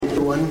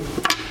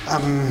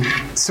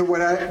everyone. So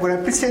what I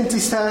present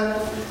is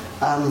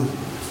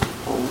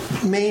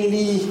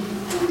mainly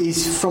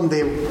is from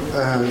the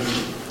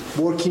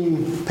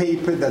working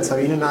paper that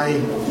Sabine and I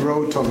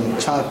wrote on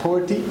child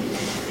poverty.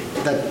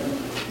 That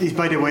is,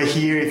 by the way,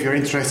 here if you're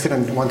interested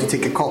and want to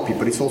take a copy,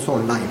 but it's also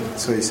online,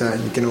 so it's,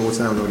 you can always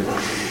download it.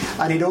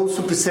 And it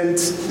also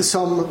presents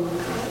some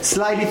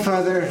slightly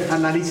further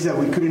analysis that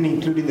we couldn't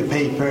include in the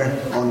paper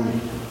on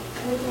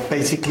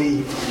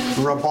basically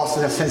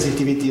robustness and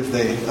sensitivity of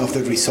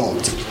the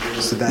result.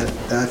 So that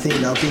I think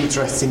that'll be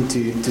interesting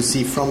to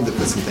see from the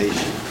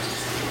presentation.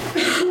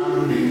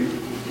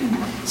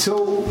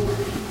 So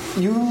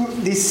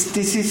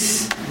this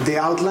is the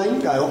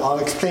outline. I'll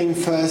explain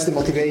first the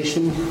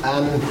motivation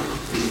and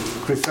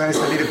refers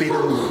a little bit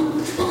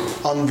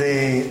on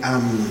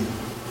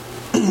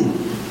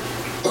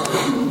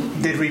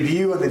the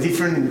review and the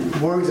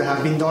different works that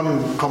have been done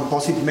on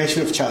composite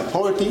measure of child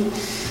poverty.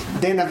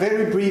 Then a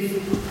very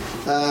brief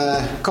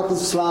couple of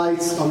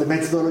slides on the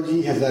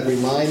methodology as a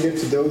reminder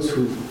to those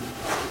who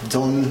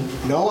don't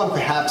know, and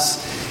perhaps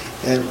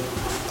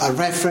a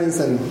reference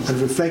and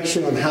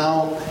reflection on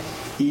how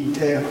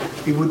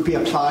it would be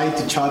applied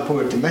to child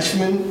poverty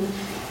measurement.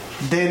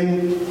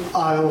 Then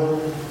I'll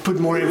put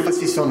more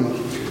emphasis on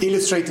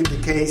illustrating the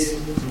case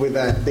with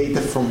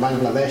data from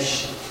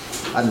Bangladesh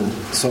and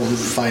some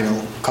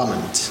final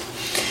comments.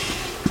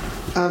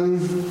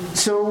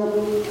 So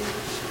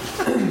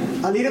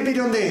a little bit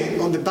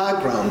on the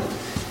background.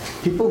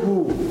 People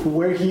who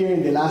were here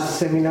in the last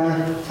seminar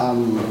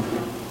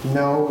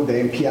know the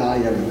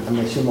MPI and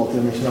measure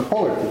multidimensional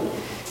poverty.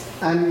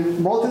 And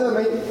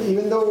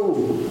even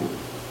though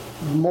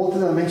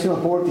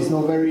multidimensional poverty is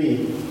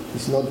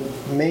not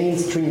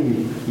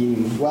mainstream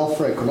in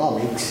welfare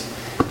economics,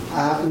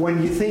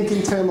 when you think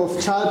in terms of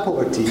child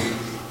poverty,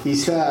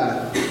 it's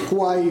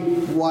quite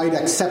wide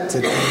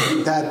accepted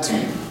that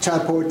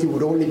child poverty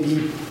would only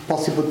be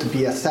possible to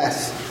be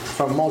assessed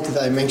from a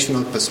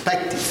multidimensional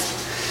perspective.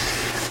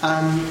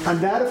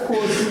 And that, of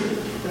course,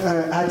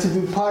 had to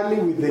do partly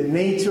with the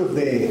nature of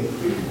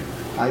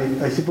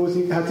I suppose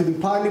it had to do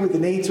partly with the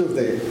nature of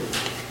the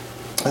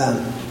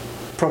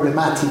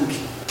problematic,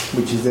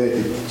 which is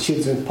the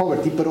children's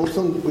poverty, but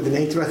also with the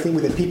nature, I think,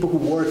 with the people who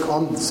work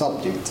on the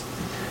subject,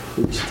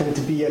 which tend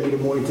to be a little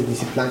more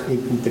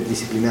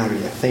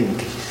interdisciplinary, I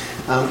think.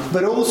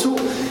 But also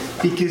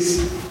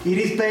because it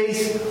is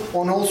based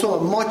on also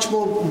a much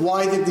more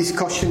wider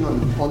discussion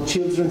on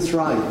children's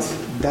rights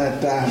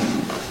that,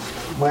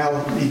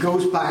 it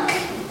goes back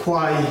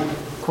quite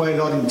a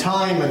lot in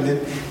time, and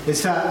then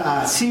there's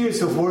a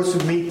series of World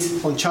Summit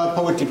on child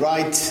poverty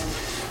rights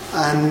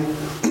and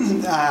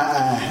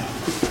a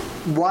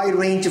wide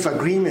range of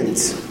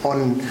agreements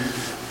on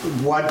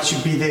what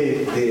should be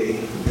the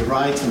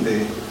rights and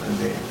the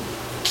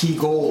key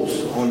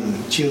goals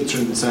on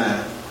children's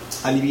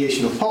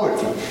alleviation of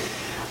poverty.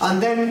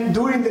 And then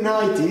during the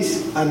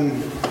 90s,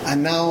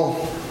 and now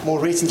more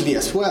recently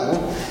as well,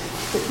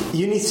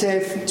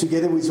 UNICEF,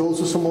 together with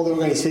also some other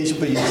organizations,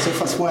 but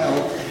UNICEF as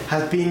well,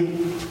 has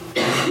been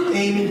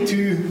aiming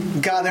to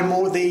gather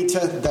more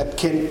data that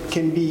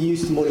can be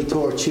used to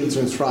monitor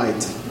children's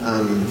rights.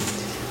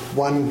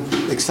 One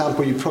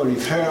example you probably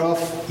have heard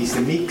of is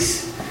the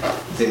MIX,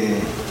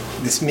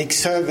 this MIX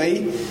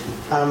survey.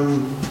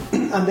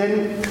 And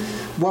then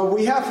what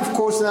we have, of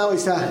course, now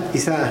is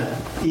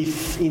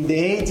if in the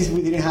 80s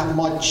we didn't have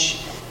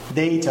much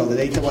data, the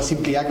data was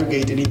simply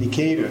aggregated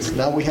indicators.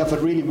 Now we have a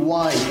really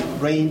wide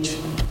range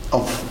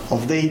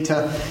of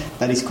data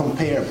that is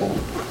comparable.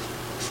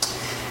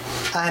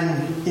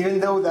 And even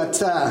though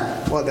that's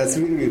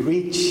really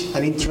rich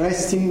and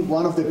interesting,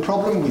 one of the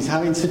problems with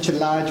having such a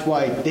large,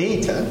 wide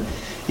data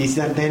is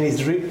that then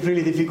it's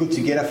really difficult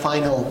to get a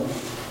final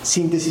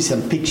synthesis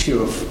and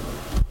picture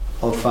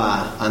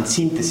and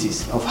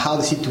synthesis of how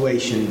the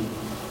situation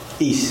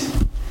is.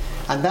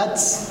 And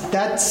that's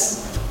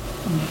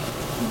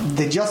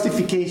the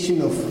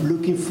justification of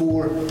looking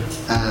for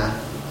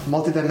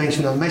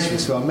multidimensional measure,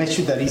 so a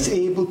measure that is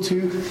able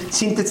to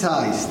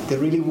synthesize the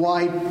really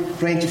wide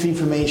range of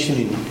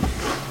information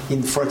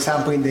in for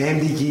example, in the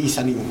MDGs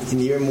and in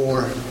even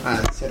more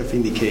set of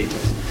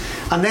indicators.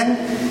 And then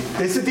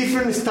there's the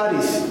different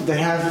studies that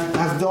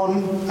have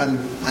done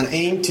and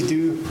aim to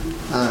do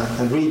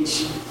and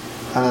reach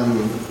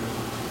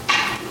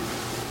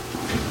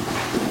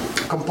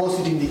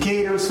composite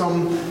indicators,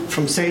 some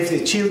from Save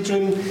the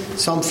Children,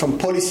 some from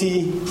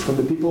policy, from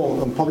the people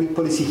on public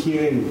policy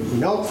here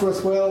in Oxford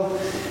as well.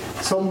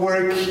 Some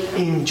work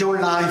in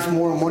Your Life,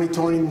 more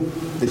monitoring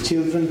the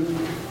children,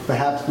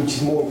 perhaps, which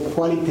is more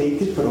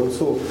qualitative, but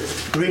also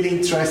really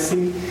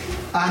interesting.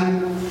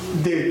 And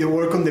the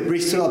work on the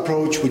Bristol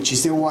approach, which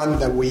is the one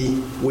that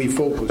we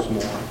focus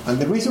more. And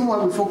the reason why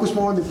we focus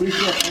more on the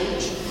Bristol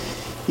approach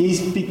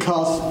is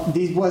because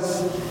this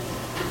was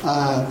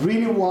a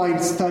really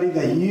wide study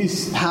that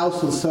used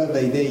household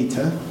survey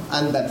data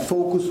and that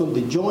focused on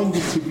the joint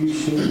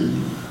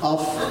distribution of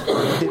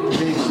the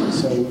population.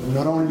 So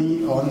not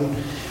only on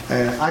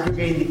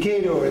aggregate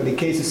indicator, or in the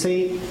case of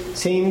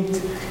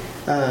SAINT,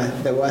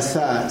 there was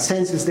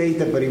census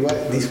data, but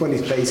this one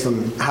is based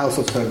on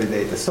household survey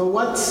data. So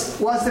what's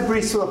the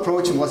Bristol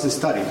approach and what's the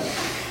study?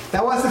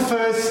 That was the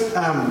first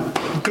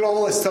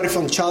global study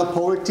on child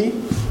poverty.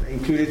 It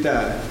included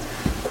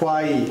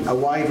quite a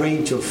wide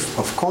range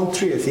of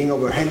countries, I think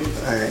over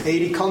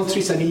 80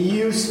 countries, and it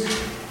used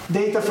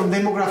data from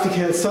demographic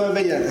health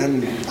survey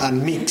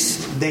and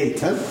mixed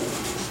data.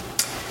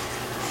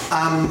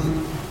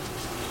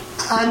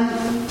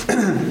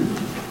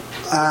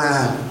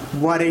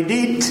 What I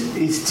did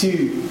is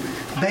to,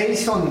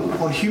 based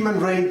on human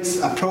rights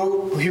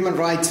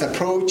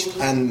approach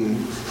and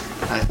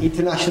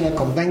international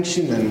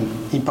convention,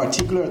 and in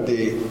particular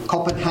the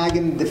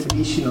Copenhagen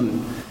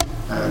definition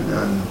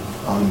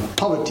on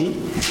poverty,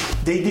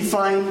 they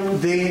define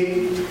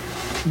the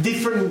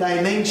different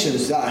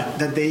dimensions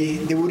that they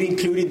would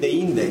include in the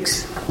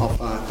index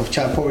of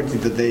child poverty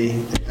that they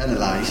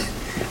analyze.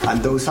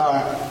 And those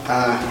are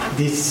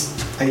these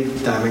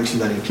 8 dimensions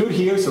that include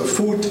here. So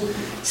food,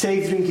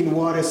 safe drinking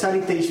water,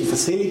 sanitation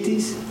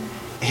facilities,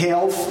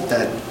 health,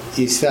 that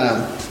is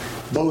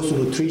both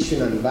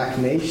nutrition and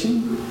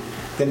vaccination,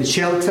 then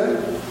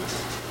shelter,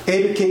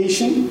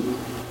 education,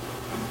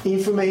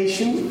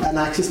 information, and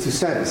access to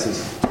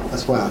services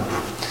as well.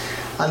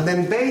 And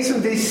then based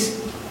on this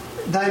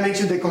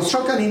dimension, they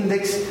construct an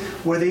index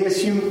where they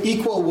assume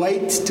equal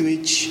weight to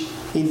each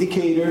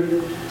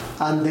indicator,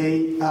 and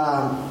they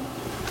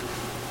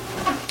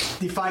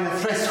define a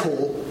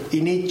threshold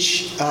in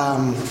each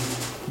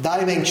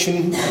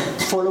dimension,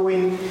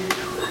 following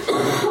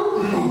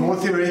more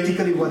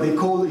theoretically what they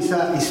call is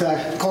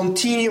a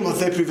continuum of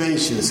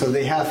deprivation. So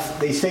they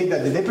say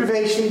that the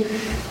deprivation,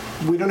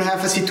 we don't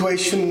have a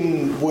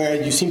situation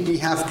where you simply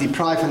have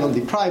deprived and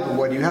non-deprived, but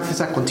what you have is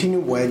a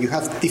continuum where you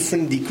have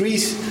different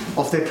degrees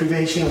of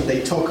deprivation, and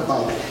they talk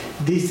about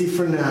these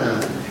different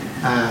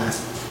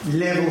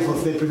levels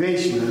of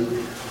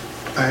deprivation.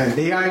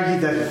 They argue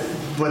that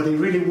what they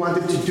really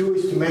wanted to do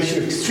is to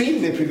measure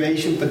extreme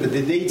deprivation, but that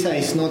the data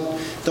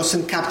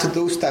doesn't capture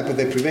those type of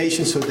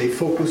deprivation, so they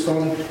focus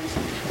on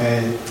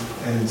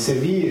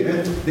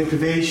severe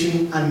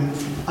deprivation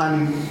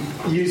and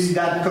use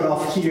that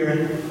cutoff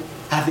here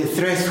at the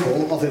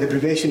threshold of the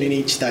deprivation in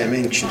each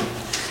dimension.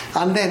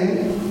 And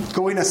then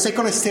going a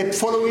second step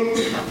following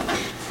in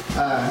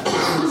a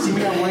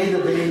similar way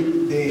that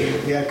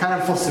they are kind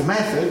of foster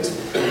method.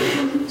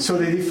 So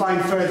they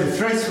define further the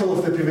threshold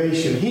of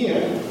deprivation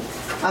here,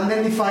 and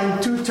then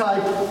define 2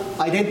 types,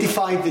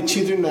 identify the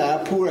children that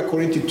are poor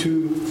according to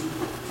 2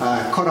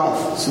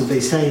 cutoffs. So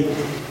they say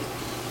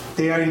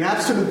they are in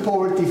absolute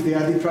poverty if they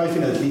are deprived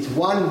in at least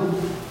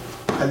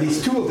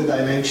 2 of the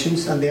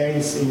dimensions, and they are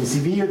in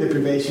severe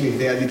deprivation if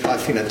they are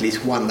deprived in at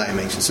least 1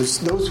 dimension. So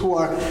those who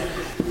are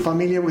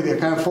familiar with the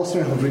Karen Foster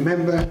and who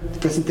remember the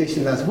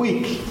presentation last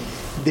week,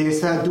 there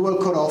is a dual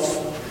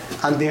cutoff,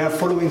 and they are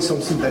following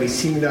something that is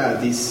similar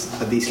at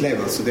this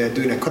level. So they are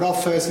doing a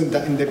cutoff first in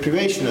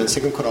deprivation and a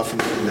second cutoff in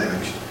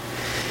dimension.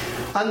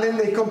 And then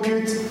they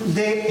compute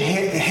the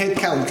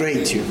headcount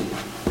ratio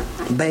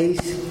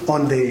based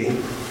on the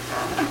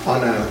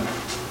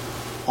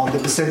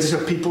percentage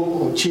of people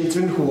or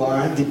children who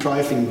are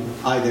deprived in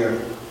either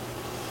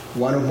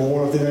 1 or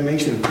more of the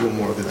dimension, 2 or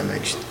more of the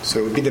dimension. So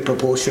it would be the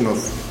proportion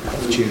of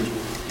children.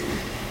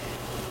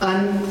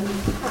 And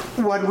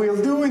what we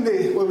do in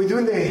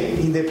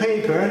the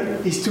paper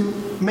is to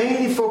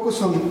mainly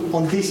focus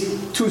on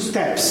these 2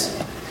 steps.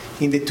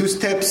 In the 2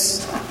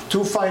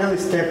 final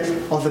steps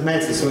of the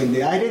method. So in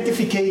the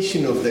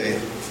identification of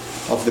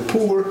the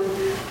poor,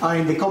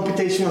 in the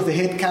computation of the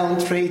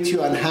headcount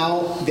ratio, and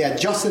how the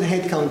adjusted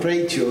headcount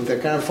ratio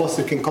that Karen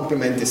Foster can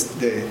complement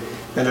the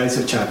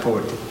analysis of child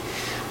poverty.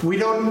 We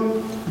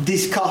don't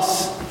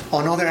discuss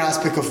on other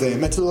aspects of the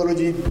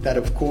methodology that,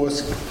 of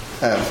course,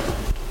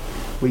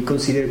 we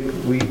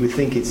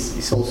think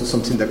it's also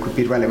something that could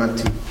be relevant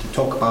to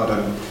talk about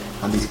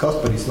and discuss,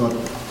 but it's not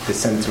the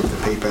center of the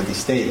paper at this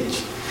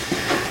stage.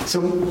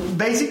 So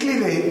basically,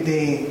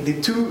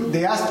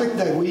 the aspect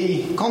that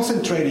we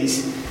concentrate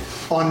is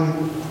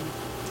on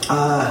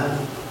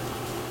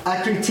a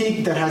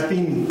critique that has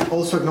been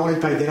also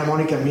acknowledged by Dana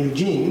Monica and Min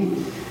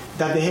Jin,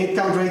 that the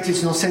headcount ratio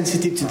is not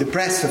sensitive to the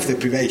breadth of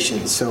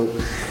deprivation. So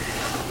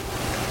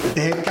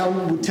the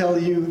headcount would tell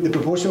you the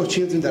proportion of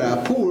children that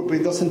are poor, but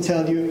it doesn't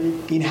tell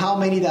you in how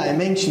many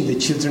dimensions the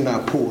children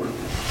are poor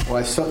or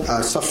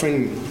are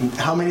suffering,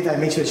 how many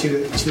dimensions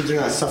children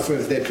are suffering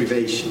of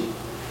deprivation.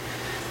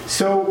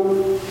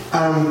 So,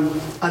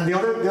 and the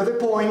other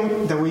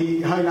point that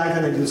we highlight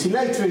and you'll see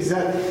later is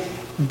that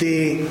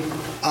the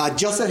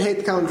adjusted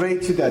headcount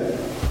ratio that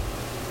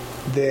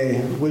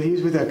we'll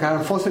use with the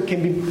Karen Foster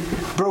can be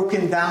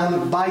broken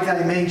down by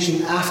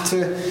dimension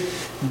after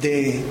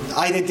the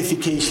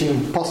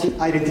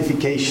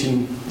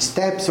post-identification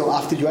step. So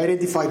after you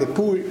identify the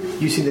poor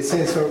using the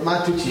sensor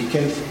matrix, you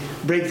can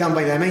break down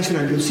by dimension,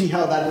 and you'll see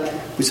how that,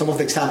 with some of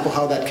the examples,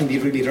 how that can be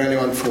really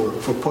relevant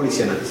for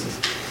policy analysis.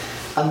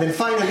 And then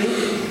finally,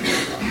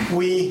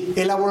 we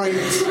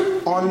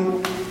elaborate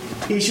on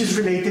issues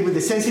related with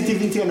the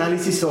sensitivity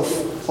analysis of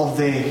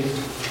the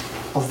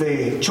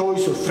the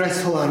choice of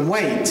threshold and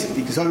weight,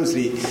 because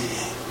obviously,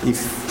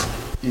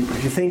 if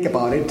you think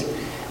about it,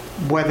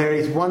 whether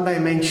it's one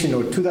dimension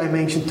or two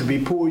dimension to be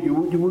poor, you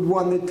would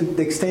wonder to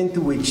the extent to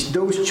which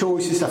those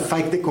choices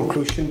affect the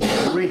conclusion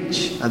you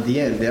reach at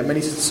the end. There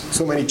are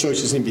so many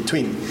choices in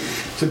between.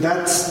 So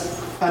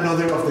that's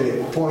another of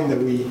the point that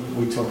we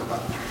talk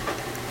about.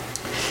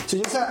 So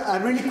just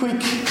a really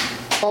quick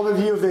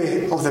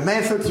overview of the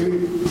method.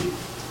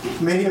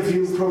 Many of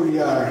you probably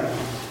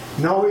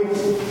know it.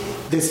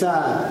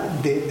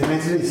 The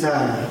method is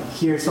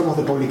here some of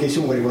the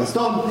publication where it was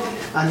done.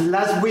 And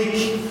last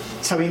week,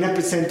 Sabina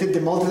presented the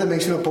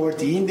multidimensional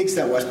poverty index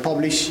that was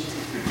published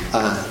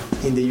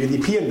in the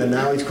UNDP, and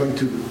now it's going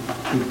to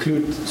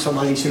include some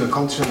additional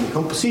countries on the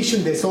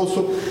composition. There's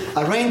also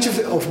a range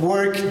of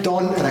work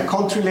done at a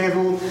country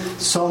level,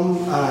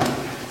 some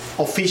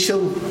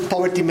official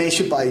poverty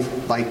measured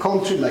by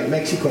country, like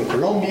Mexico and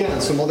Colombia,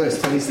 and some other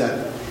studies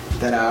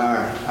that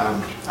are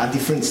at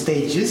different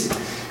stages,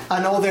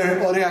 and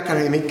other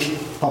academic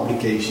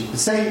publications.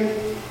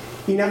 Say,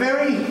 in a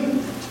very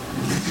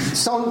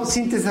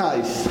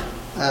synthesized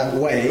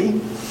way,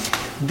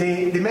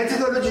 the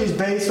methodology is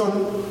based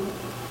on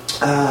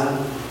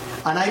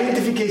an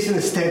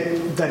identification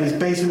step that is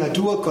based on a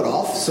dual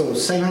cutoff. So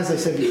same as I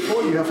said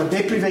before, you have a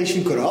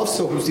deprivation cutoff,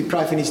 so who's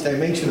deprived in each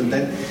dimension, and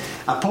then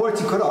a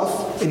poverty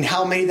cutoff in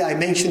how many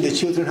dimensions the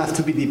children have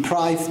to be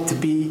deprived to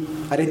be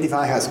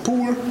identified as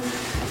poor.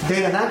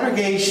 Then an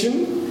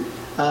aggregation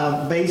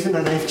based on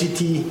an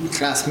FGT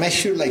class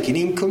measure, like in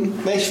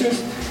income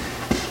measures,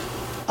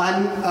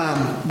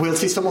 and we'll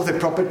see some of the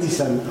properties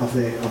of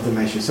the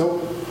measure. So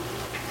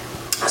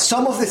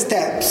some of the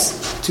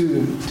steps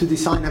to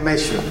design a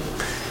measure.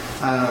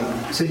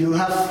 So you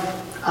have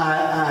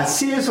a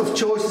series of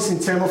choices in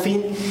terms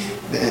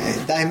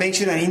of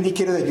dimension and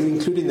indicator that you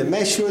include in the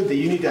measure, the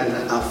unit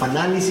of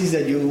analysis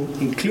that you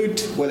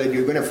include, whether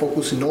you're going to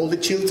focus on all the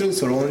children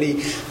or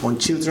only on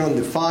children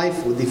under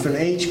 5 or different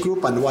age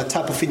group, and what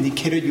type of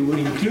indicator you will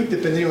include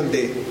depending on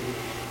the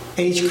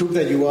age group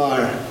that you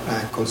are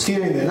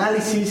considering the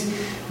analysis.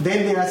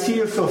 Then there are a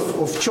series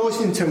of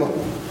choices in terms of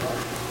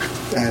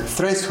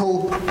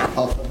threshold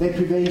of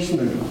deprivation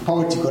and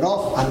poverty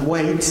cutoff and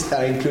weights that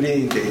are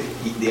included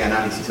in the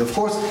analysis. Of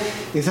course,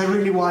 there's a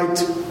really wide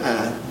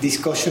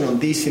discussion on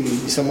this in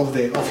some of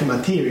the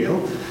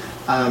material,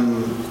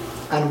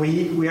 and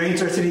we are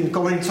interested in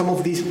covering some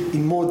of these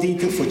in more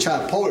detail for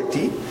child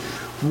poverty.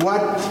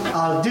 What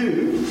I'll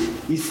do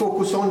is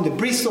focus on the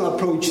Bristol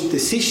approach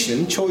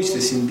decision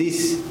choices in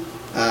this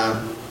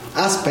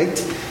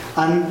aspect,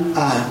 and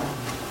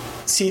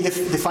see the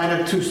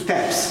final two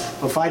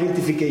steps of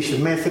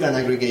identification method and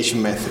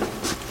aggregation method.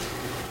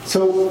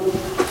 So,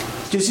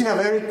 just in a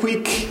very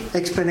quick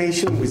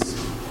explanation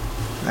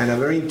and a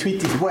very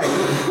intuitive way,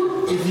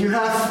 if you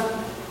have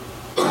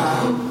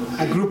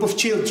a group of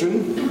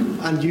children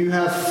and you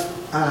have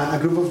a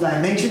group of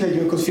dimensions that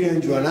you're considering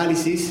in your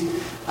analysis,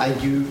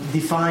 and you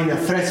define a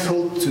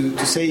threshold to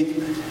say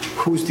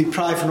who's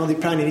deprived or not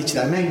deprived in each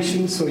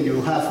dimension, so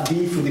you'll have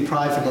D for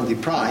deprived and not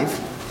deprived.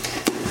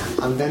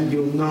 And then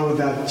you'll know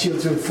that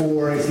children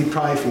 4 is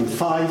deprived in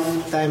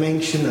 5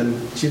 dimension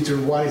and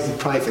children 1 is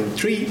deprived in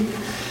 3.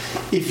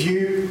 If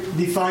you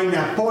define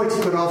a poverty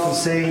cutoff and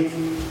say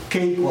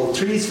k equals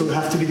 3, so you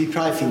have to be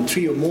deprived in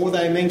 3 or more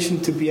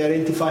dimensions to be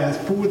identified as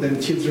poor, then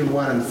children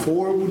 1 and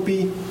 4 would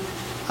be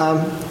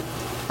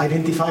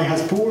identified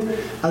as poor.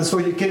 And so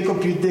you can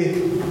compute the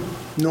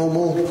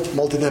normal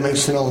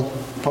multidimensional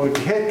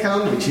poverty head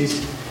count, which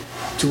is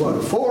 2 out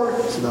of 4,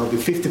 so that will be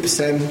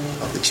 50%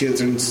 of the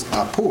children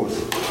are poor.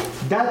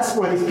 That's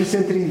what is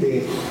presented in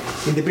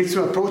the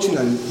Bristol approach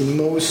and in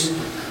most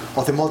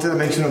of the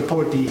multidimensional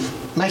poverty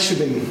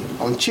measured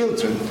on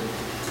children.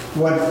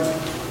 What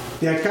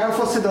the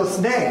Headcount does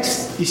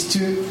next is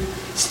to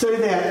study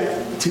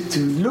to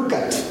look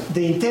at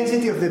the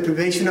intensity of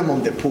deprivation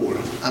among the poor.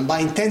 And by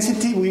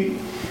intensity,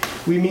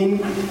 we mean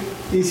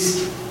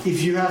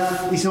if you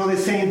have, it's not the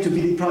same to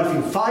be deprived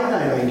in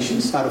 5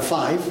 dimensions out of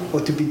 5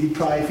 or to be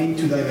deprived in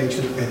 3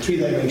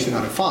 dimensions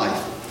out of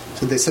 5.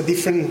 So there's a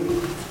different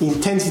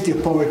intensity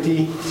of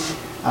poverty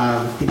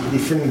in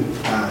different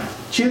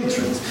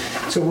children.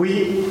 So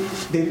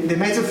the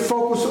method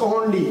focus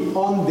only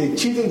on the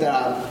children that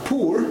are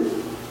poor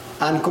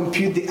and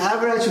compute the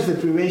average of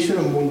deprivation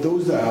among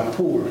those that are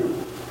poor.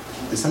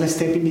 There's a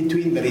step in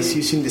between that is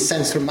using the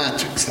sensor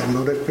matrix. I'm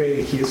not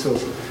afraid here, so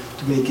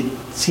to make it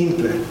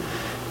simpler.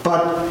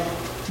 But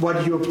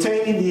what you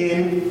obtain in the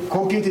end,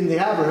 computing the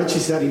average,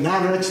 is that in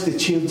average the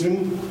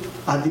children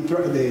are the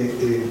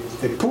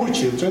poor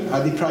children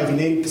are deprived in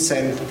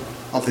 80%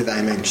 of the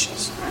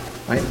dimensions,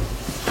 right?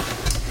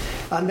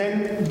 And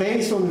then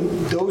based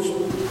on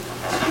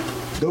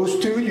those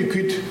two, you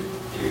could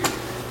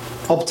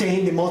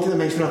obtain the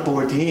multidimensional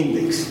poverty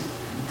index.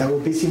 That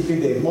would be simply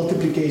the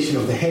multiplication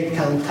of the head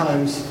count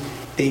times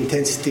the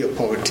intensity of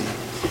poverty,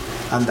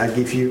 and that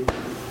gives you,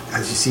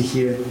 as you see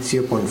here,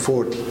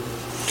 0.40.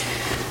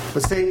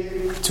 But say,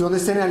 to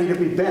understand a little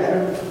bit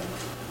better,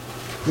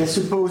 let's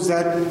suppose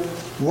that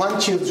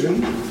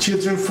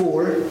children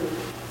 4,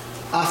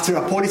 after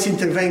a policy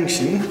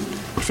intervention,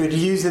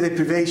 reduce the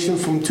deprivation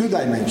from 2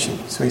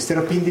 dimensions. So instead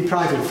of being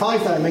deprived in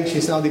 5 dimensions,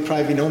 it's now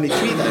deprived in only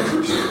 3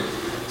 dimensions.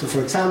 So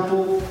for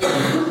example,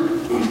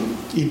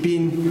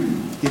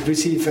 it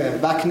received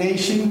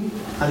vaccination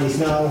and is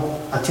now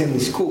attending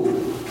school.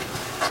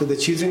 So the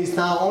children is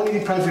now only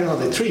deprived in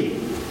another 3.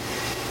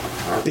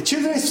 The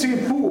children is still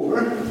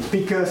poor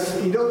because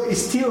it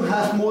still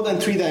has more than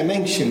 3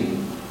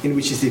 dimensions in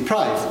which it's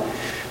deprived,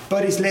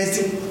 but it's less.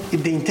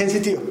 The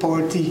intensity of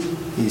poverty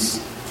is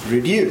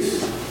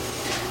reduced.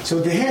 So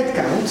the head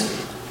count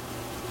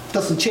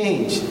doesn't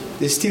change.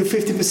 There's still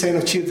 50%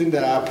 of children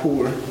that are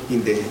poor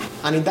in there,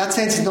 and in that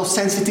sense, it's not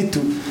sensitive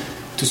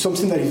to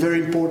something that is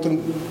very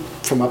important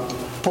from a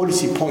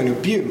policy point of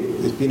view.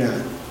 There's been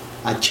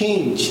a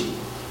change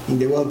in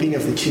the well-being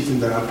of the children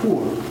that are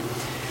poor.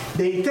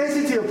 The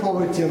intensity of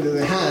poverty, on the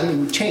other hand,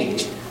 will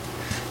change,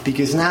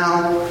 because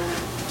now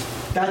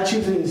that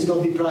children is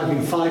not deprived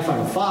in 5 out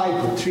of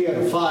 5 or 3 out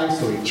of 5,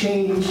 so it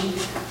changed,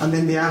 and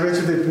then the average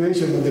of the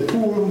deprivation of the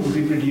poor will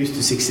be reduced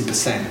to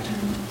 60%.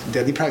 So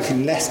they're deprived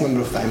in less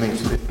number of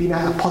dimensions. There's been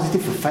a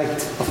positive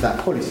effect of that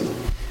policy,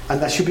 and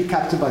that should be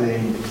captured by the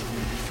index.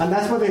 And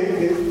that's what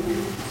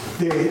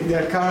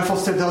the Karen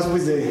Foster does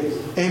with the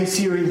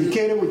M0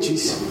 indicator, which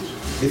is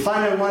the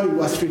final one. It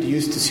was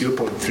reduced to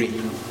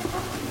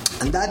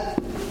 0.3. And that,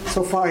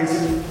 so far, is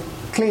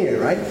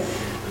clear, right?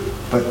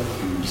 But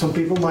some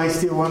people might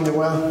still wonder,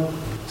 well,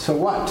 so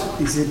what?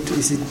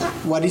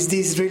 What is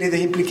this really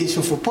the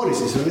implication for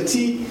policy? So let's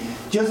see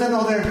just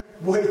another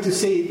way to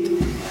say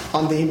it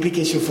on the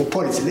implication for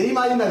policy. Let's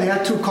imagine that there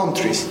are 2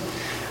 countries,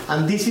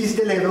 and this is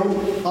the level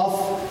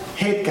of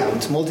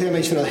headcount,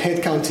 multidimensional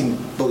headcount in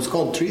both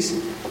countries.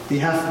 They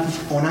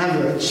have, on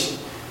average,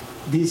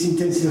 this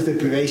intensity of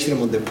deprivation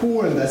among the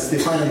poor, and that's the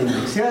final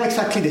index. They are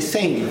exactly the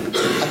same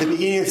at the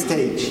beginning of the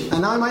stage.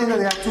 And now imagine that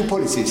there are 2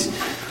 policies.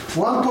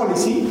 One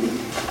policy,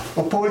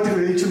 a poverty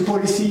reduction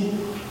policy,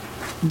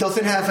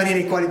 doesn't have an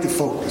inequality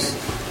focus,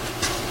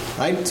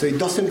 right? So it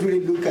doesn't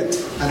really look at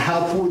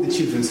how poor the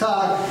children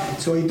are.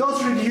 So it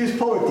does reduce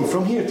poverty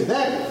from here to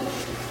there,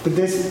 but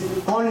there's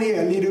only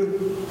a little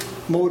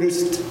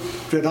modest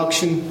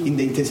reduction in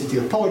the intensity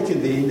of poverty,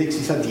 and the index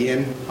is at the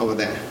end over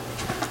there,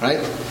 right?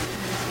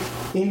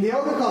 In the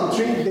other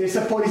country, there's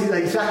a policy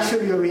that is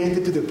actually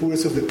oriented to the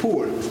poorest of the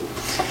poor.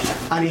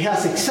 And it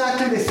has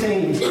exactly the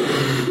same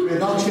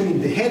reduction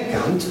in the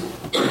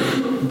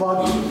headcount,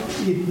 but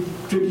it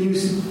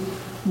reduces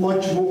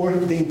much more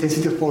the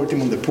intensity of poverty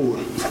among the poor.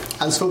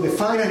 And so the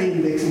final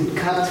index will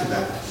capture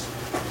that,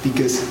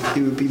 because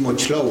it will be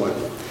much lower.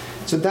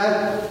 So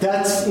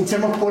that's, in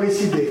terms of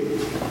policy,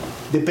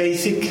 the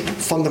basic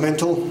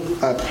fundamental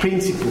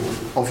principle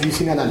of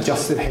using an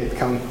adjusted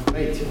headcount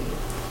ratio.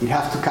 You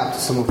have to capture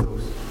some of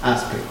those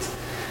aspects.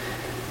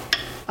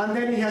 And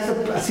then it has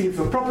a series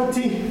of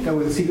property that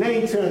we'll see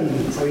later,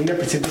 and so Ina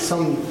presented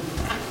some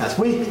last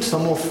week,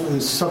 some of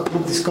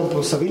subgroup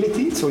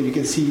decomposability, so you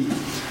can see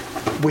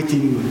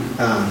within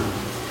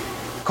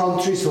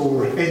countries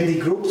or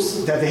ethnic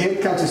groups that the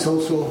headcount is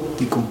also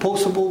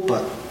decomposable,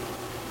 but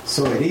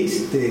so it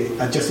is, the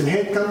adjusted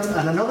headcount.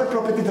 And another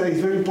property that is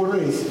very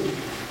important is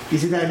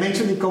the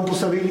dimension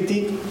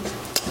decomposability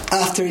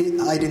after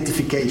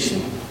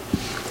identification.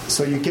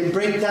 So you can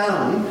break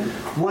down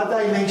what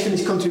dimension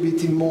is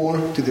contributing more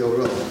to the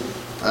overall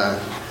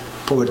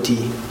poverty,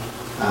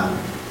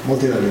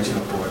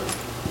 multidimensional poverty.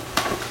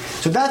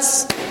 So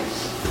that's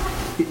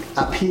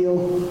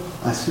uphill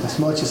as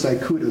much as I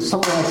could of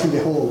summarizing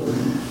the whole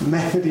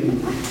method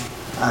in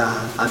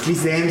at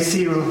least the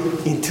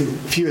M0 into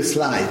fewer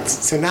slides.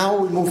 So now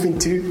we move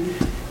into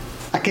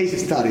a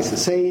case study. So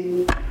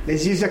say,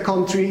 let's use a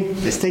country,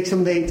 let's take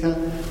some data,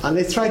 and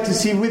let's try to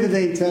see with the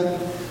data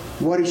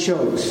what it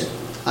shows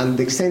and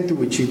the extent to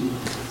which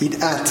it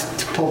adds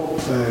to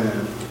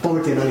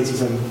poverty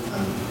analysis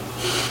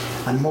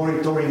and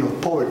monitoring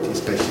of poverty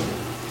especially.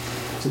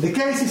 So the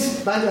case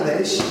is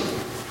Bangladesh,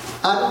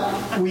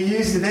 and we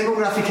use the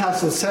demographic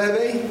household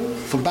survey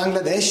for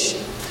Bangladesh.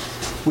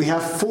 We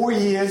have 4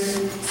 years,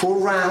 4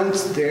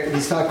 rounds.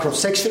 These are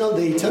cross-sectional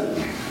data.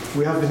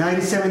 We have the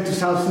 97,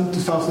 2000,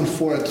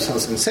 2004, and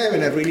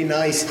 2007, a really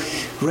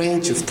nice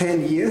range of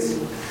 10 years.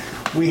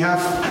 We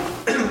have,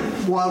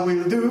 what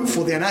we'll do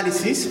for the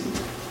analysis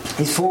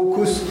is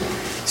focus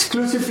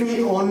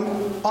exclusively on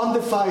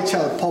under-5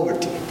 child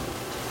poverty.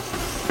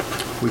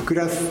 We could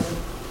have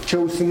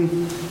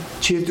chosen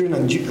children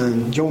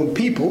and young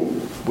people,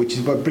 which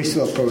is what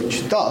Bristol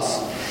approach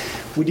does.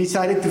 We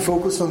decided to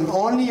focus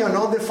only on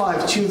under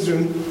 5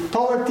 children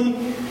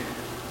poverty,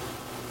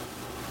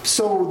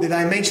 so the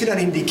dimension and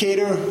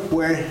indicator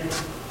were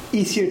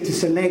easier to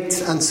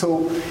select, and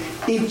so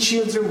each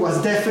children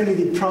was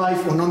definitely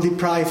deprived or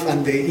non-deprived,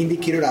 and the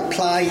indicator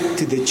applied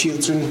to the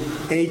children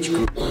age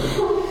group,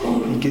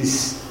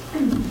 because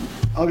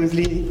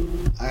obviously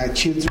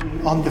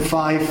children under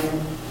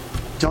 5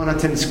 don't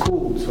attend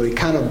school, so they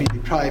cannot be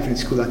deprived in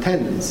school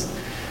attendance.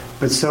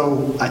 But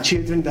so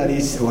children that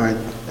is, or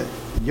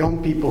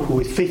young people who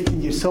is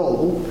 15 years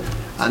old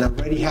and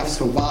already have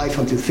survived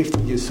until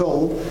 15 years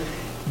old,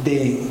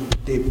 the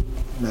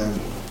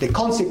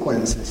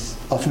consequences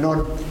of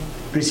not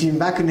receiving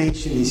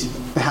vaccination is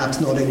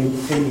perhaps not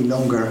any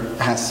longer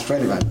as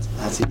relevant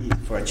as it is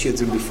for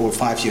children before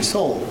 5 years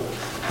old.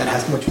 That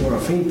has much more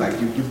of an impact.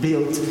 You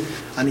build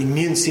an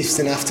immune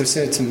system after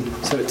certain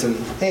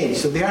age.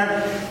 So there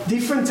are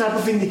different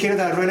types of indicators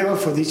that are relevant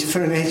for this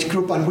different age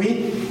group, and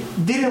we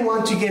didn't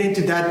want to get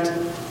into that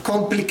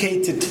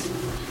complicated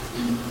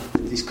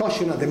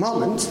discussion at the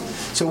moment.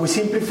 So we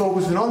simply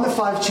focused on the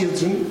 5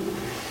 children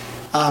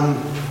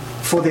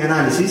for the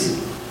analysis.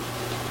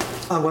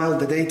 And well,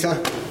 the data,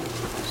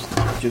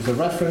 just the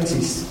reference,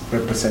 is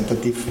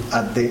representative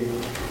at the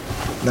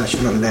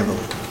national level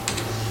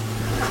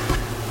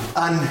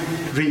and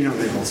regional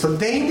level. So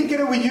the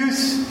indicator we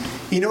use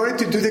in order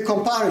to do the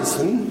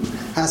comparison,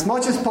 as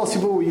much as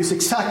possible, we use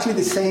exactly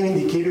the same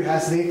indicator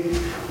as the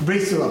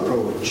Bristol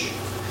approach.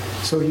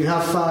 So you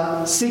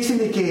have 6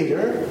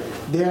 indicators.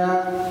 There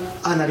are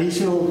an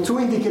additional 2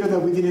 indicators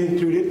that we didn't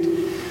include.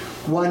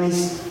 One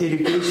is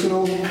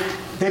educational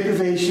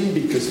deprivation,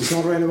 because it's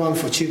not relevant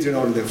for children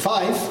older than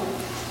 5,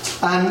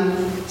 and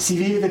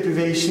severe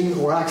deprivation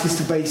or access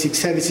to basic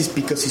services,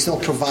 because it's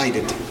not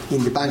provided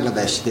in the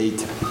Bangladesh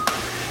data.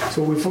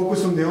 So we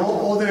focus on the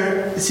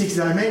other 6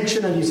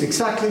 dimensions and use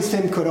exactly the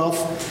same cutoff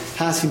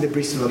as in the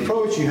Bristol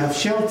approach. You have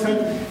shelter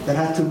that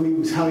has to do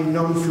with having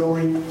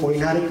non-flooring or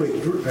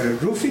inadequate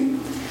roofing.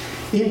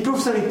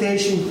 Improved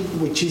sanitation,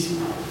 which is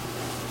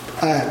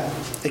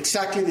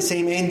exactly the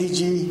same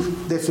NDG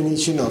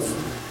definition of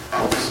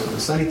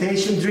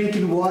sanitation.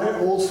 Drinking water,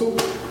 also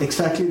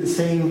exactly the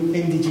same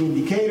NDG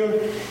indicator.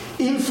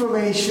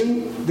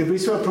 Information, the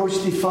Bristol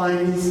approach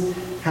defines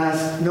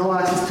has no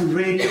access to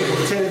radio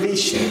or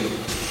television,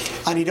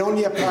 and it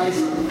only applies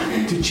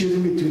to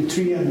children between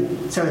 3 and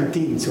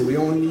 17. So we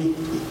only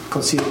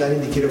consider that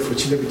indicator for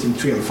children between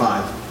 3 and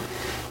 5.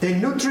 Then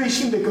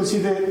nutrition, they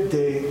consider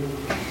the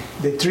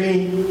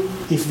 3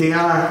 if they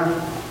are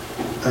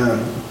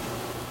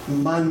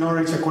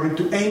malnourished according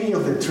to any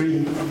of the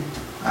 3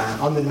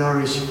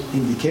 undernourished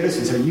indicators.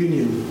 It's a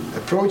union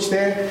approach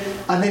there.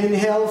 And then in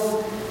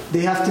health,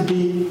 they have to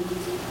be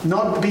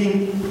not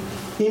being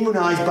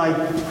immunized by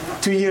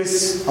 2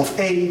 years of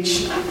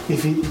age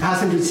if it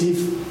hasn't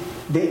received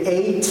the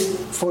 8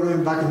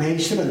 following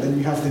vaccination, and then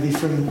you have the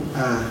different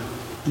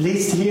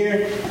list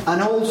here.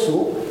 And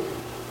also,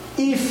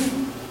 if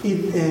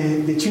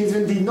the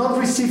children did not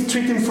receive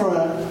treatment for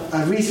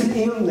a recent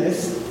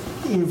illness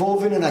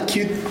involving an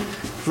acute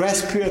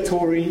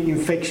respiratory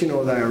infection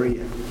or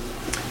diarrhea,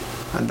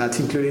 and that's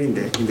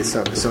included in the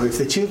survey. So if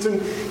the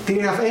children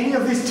didn't have any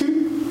of these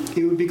 2,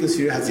 it would be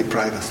considered as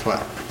deprived as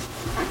well.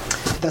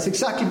 That's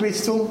exactly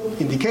Bristol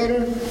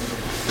indicator.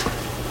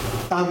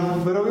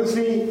 But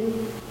obviously,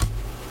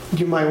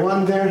 you might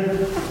wonder,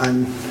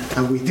 and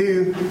we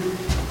do,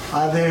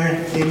 are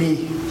there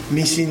any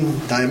missing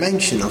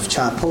dimension of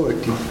child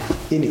poverty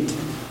in it?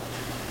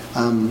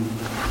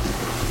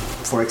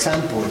 For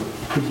example,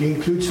 could you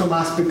include some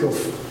aspect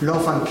of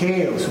love and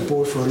care or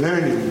support for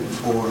learning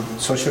or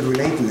social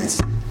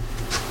relatedness?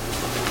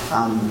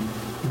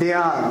 They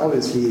are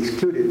obviously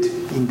excluded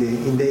in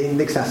the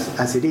index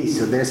as it is.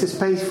 So there's a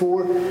space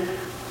for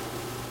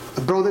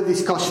a broader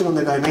discussion on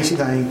the dimensions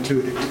that are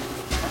included.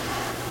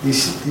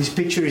 This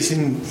picture is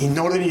in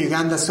northern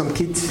Uganda. Some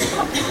kids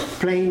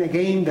playing a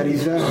game that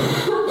is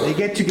they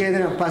get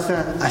together and pass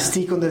a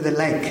stick under the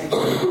leg,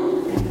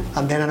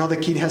 and then another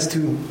kid has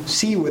to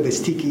see where the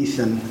stick is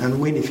and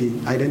win if he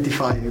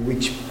identifies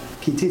which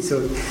kid it is.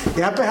 So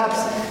there are perhaps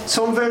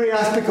some very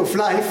aspect of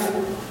life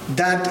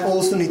that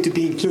also need to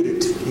be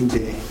included in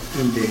the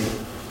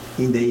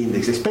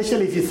index,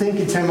 especially if you think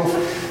in terms of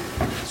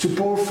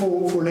support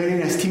for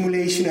learning and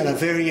stimulation at a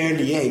very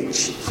early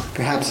age.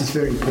 Perhaps it's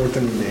very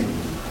important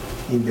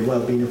in the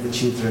well-being of the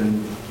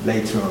children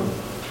later on.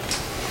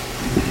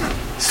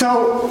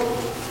 So,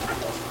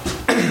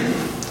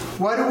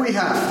 what do we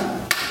have?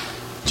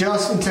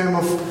 Just in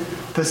terms of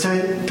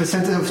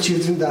percentage of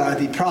children that are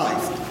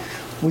deprived,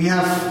 we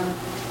have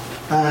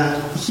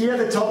here at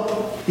the top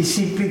is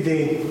simply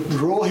the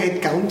raw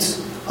headcount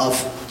of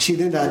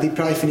children that are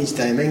deprived in each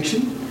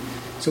dimension.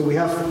 So we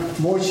have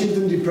more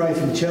children deprived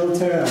in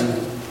shelter,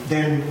 and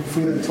then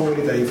food and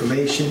toilet and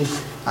information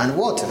and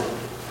water.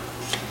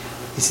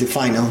 It's the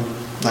final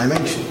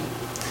dimension.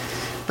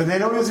 But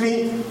then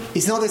obviously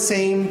it's not the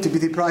same to be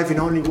deprived in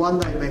only one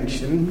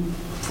dimension,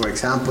 for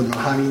example not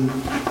having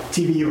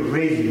TV or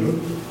radio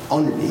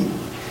only,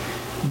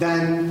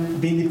 than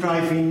being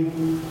deprived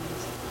in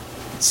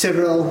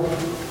several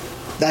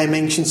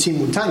dimensions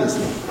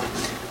simultaneously.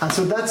 And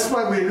so that's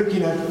what we're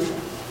looking at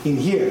in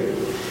here.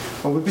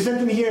 What we're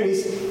presenting here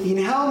is in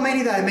how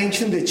many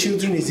dimensions the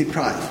children is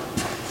deprived.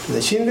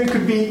 The children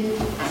could be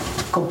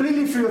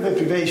completely free of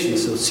deprivation,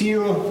 so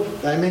 0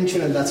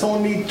 dimension, and that's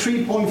only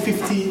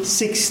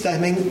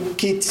 3.56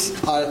 kids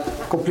are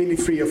completely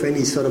free of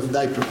any sort of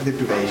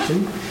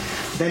deprivation.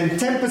 Then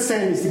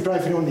 10% is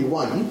deprived in only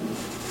 1.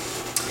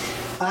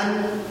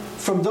 And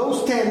from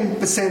those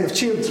 10% of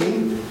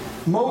children,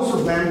 most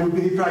of them will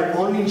be deprived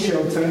only in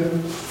shelter,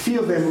 few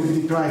of them will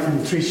be deprived of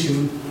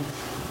nutrition,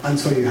 and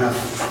so you have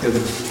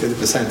the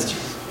percentage.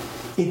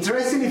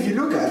 Interesting if you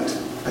look at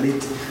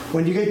it,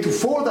 when you get to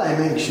 4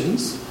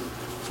 dimensions,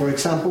 for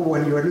example,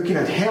 when you are looking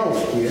at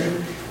health here,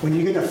 when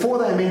you get a 4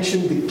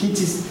 dimension, the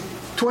kids is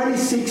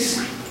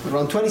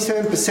around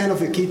 27% of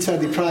the kids are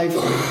deprived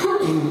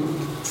in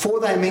 4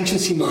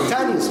 dimensions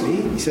simultaneously.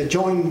 It's a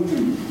joint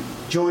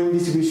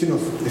distribution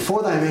of the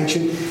 4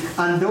 dimension,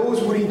 and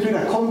those would include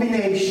a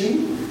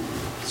combination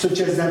such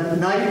as that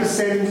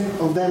 90%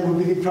 of them will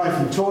be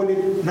deprived in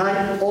toilet,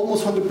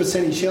 almost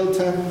 100% in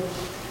shelter,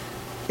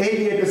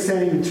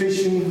 88% in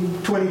nutrition,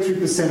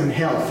 23% in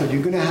health. So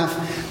you're going to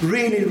have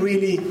really,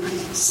 really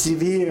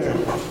severe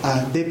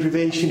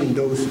deprivation in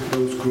those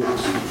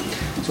groups.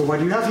 So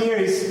what you have here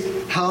is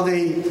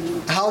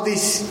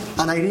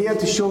an idea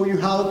to show you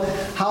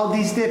how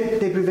this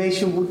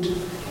deprivation would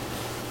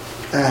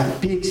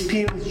be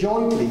experienced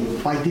jointly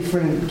by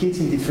different kids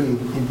in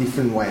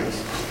different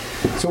ways.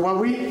 So what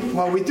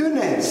we do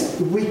next,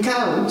 we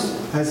count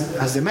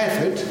as the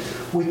method.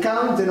 We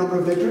count the number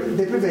of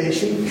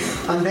deprivation,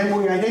 and then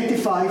we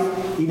identify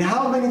in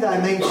how many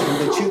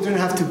dimensions the children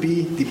have to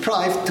be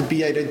deprived to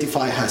be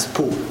identified as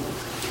poor.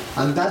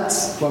 And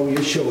that's what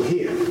we show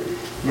here.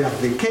 You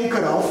have the K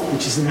cutoff,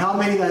 which is in how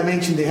many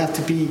dimensions they have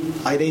to be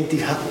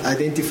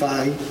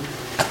identified,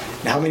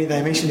 how many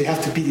dimensions they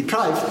have to be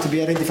deprived to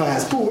be identified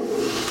as poor.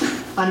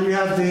 And you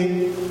have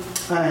the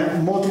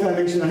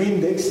multidimensional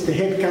index, the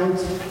head count,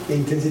 the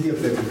intensity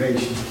of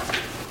deprivation.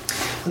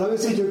 And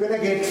obviously you're going to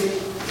get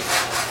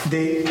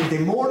the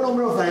more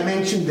number of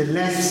dimensions,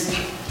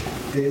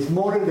 the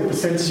smaller the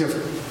percentage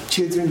of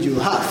children you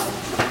have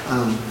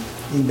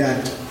in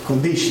that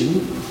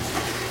condition.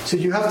 So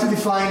you have to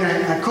define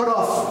a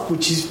cutoff,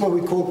 which is what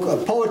we call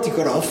a poverty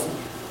cutoff,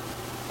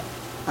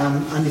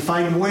 and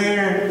define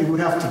where it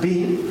would have to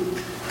be.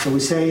 So we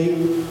say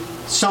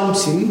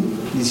something,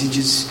 this is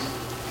just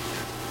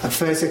a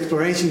first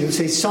exploration, you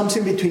say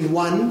something between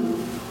 1,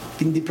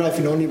 being deprived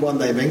in only 1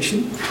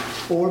 dimension,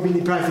 or being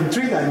deprived in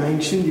 3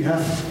 dimensions. You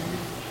have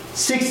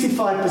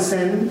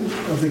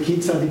 65% of the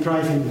kids are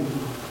deprived in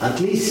at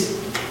least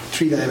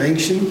 3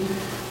 dimensions,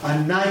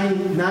 and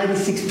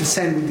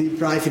 96% will be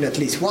deprived in at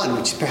least 1,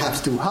 which is perhaps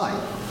too high.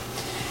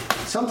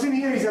 Something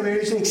here is that we're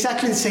using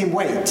exactly the same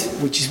weight,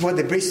 which is what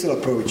the Bristol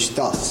approach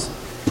does.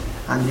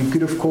 And you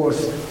could, of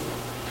course,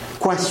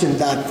 question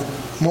that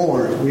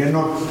more. We are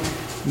not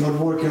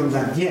working on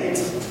that yet.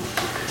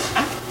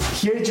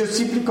 Here is just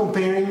simply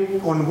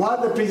comparing on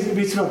what the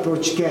Bristol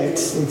approach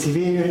gets in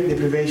severe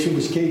deprivation,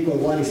 which K equal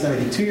 1 is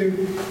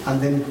 92, and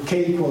then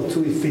K equal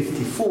 2 is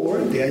 54.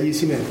 They are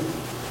using it,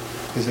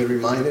 as a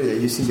reminder, they're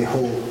using the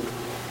whole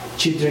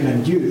children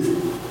and youth.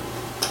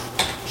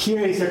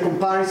 Here is a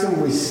comparison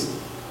with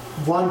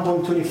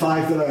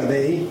 $1.25 a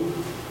day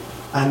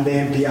and the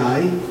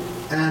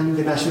MPI and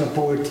the national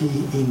poverty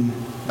in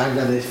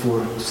Bangladesh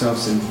for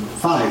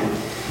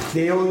 2005.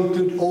 They all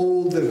include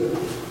all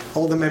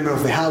the members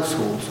of the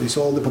household, so it's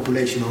all the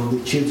population, all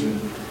the children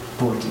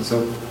poverty.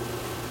 So,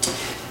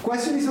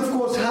 question is, of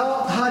course,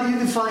 how do you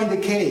define the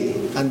K?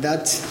 And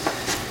that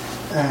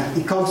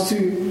it comes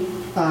to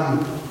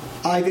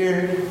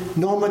either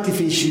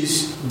normative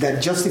issues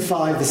that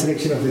justify the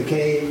selection of the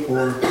K,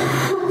 or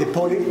the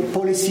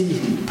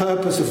policy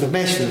purpose of the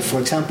measure. For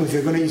example, if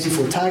you're going to use it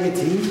for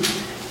targeting,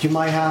 you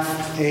might have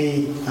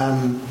a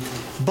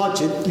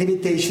budget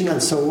limitation,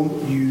 and so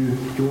you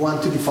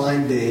want to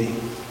define the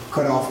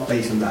cutoff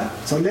based on that.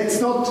 So let's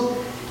not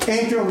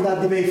enter on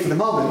that debate for the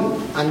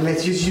moment, and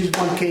let's just use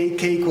 1K,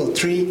 K equal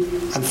 3,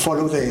 and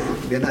follow the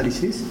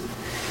analysis.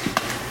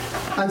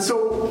 And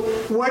so,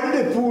 where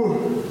do the poor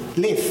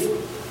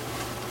live?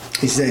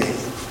 Is the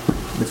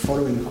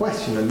following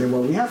question. And then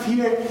what we have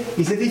here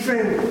is a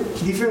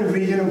different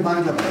region of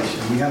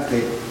Bangladesh. We have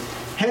the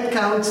head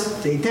count,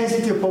 the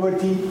intensity of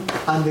poverty,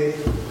 and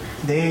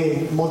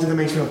the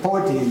multidimensional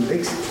poverty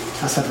index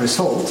as a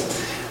result.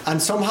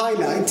 And some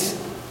highlights,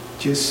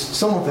 just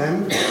some of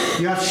them.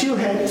 You have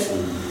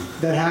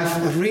Shillhead that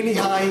have a really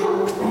high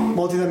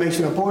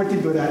multidimensional poverty,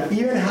 but an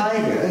even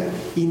higher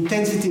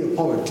intensity of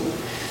poverty.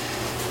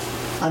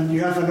 And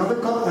you have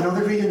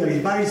another region that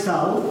is very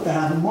south that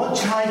have a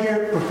much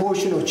higher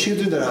proportion of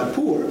children that are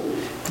poor,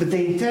 but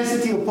the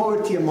intensity of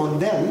poverty among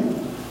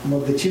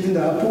the children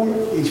that are poor,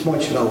 is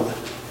much lower.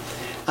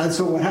 And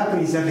so what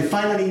happens is that the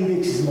final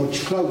index is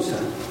much closer.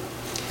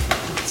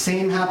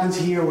 Same happens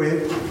here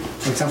with,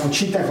 for example,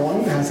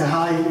 Chittagong has a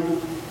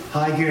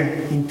higher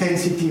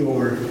intensity,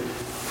 or,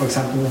 for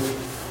example,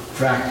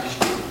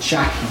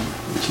 Shaki,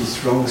 which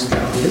is wrong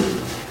spelled.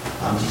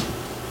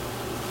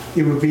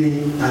 It would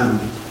be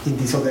in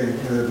this other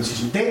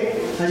position.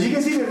 As you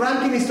can see, the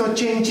ranking is not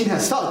changing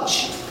as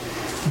such,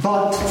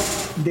 but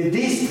the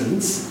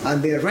distance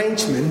and the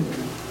arrangement,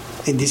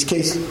 in this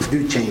case,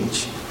 do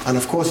change. And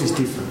of course, it's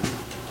different.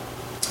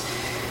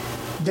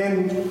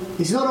 Then,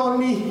 it's not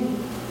only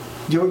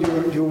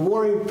your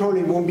worry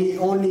probably won't be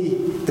only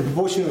the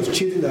proportion of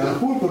children that are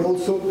poor, but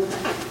also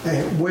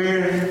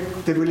where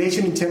the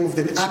relation in terms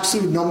of the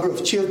absolute number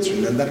of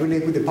children, and that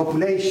relates with the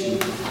population.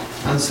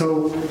 And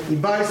so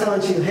in various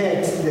dimensional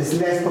heads, there's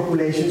less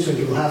population, so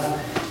you will have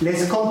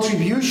less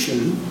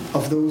contribution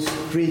of those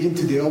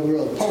regions to the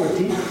overall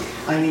poverty.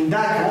 And in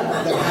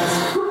Dhaka, that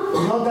has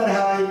not that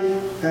high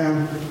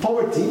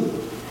poverty,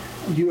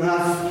 you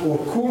have, or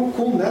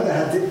Khulna,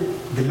 that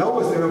has the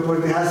lowest level of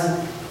poverty,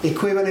 has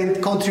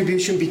equivalent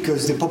contribution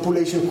because the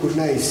population of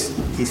Khulna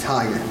is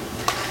higher.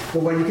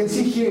 But what you can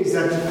see here is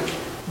that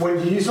when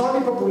you use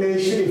only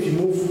population, if you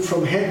move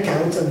from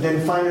headcount and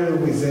then finally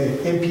with the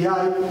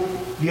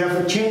MPI, you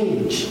have a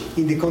change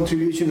in the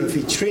contribution of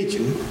each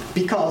region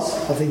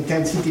because of the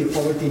intensity of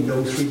poverty in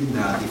those regions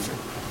that are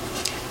different.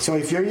 So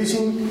if you're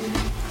using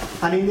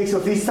an index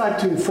of this type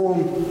to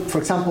inform, for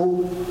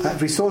example,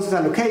 resources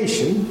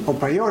allocation or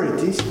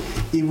priorities,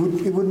 it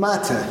would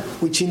matter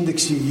which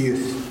index you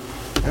use.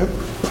 Yeah?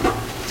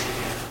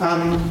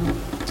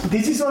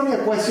 This is only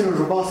a question of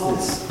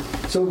robustness.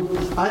 So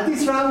are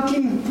this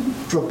ranking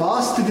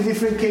robust to the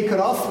different K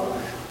cutoff?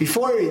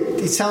 Before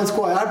it sounds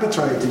quite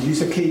arbitrary to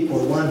use a K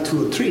equal 1,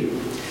 2, or 3.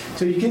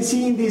 So you can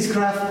see in this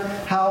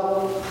graph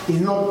how it's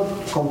not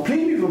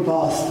completely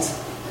robust,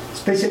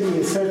 especially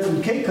a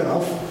certain K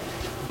cutoff,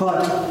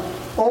 but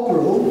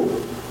overall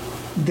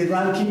the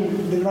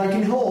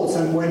ranking holds,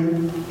 and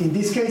when in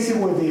this case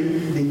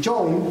when they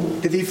join,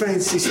 the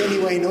difference is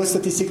anyway not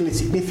statistically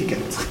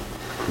significant.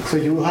 So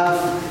you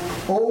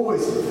have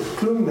always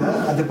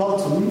Khulna at the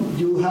bottom,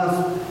 you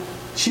have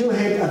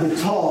Shilhead at the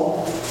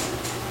top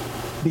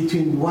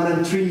between 1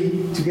 and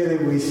 3 together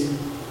with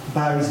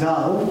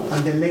Barisal,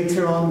 and then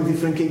later on with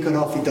different K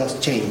cutoff it does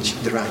change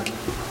the ranking.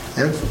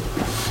 Yeah?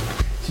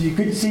 So you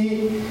could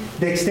see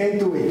the extent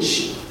to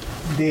which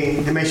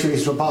the measure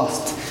is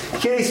robust.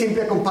 Here is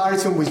simply a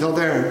comparison with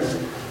other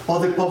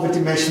poverty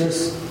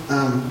measures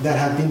that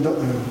have been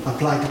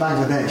applied to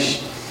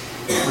Bangladesh.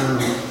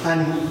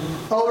 And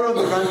overall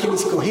the ranking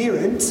is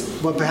coherent,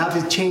 but perhaps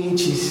it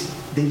changes,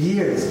 the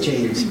years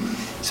change.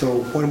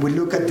 So when we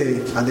look at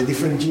the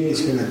different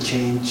years, it's going to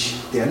change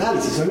the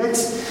analysis. So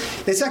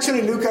let's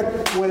actually look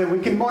at whether we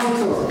can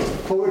monitor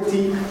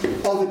poverty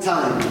all the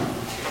time.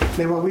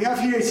 Then what we have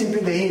here is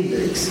simply the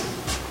index,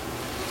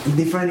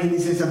 different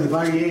indices and the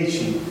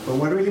variation. But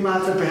what really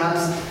matters,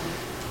 perhaps,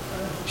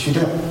 should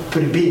have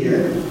put it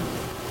bigger.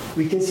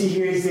 We can see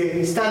here is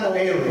the standard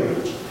error.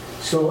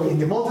 So in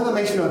the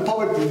multidimensional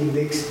poverty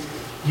index,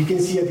 you can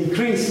see a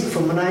decrease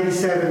from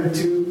 97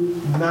 to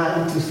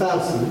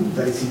 2000,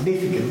 that is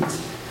significant.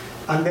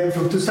 And then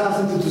from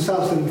 2000 to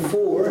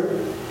 2004,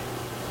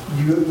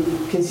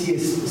 you can see a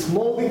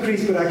small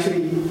decrease, but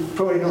actually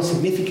probably not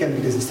significant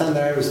because the standard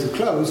error is too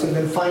close. And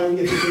then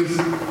finally a decrease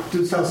in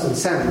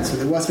 2007. So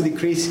there was a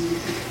decrease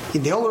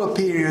in the overall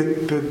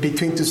period, but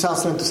between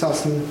 2000 and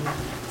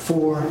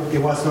 2004,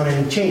 there was not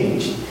any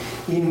change.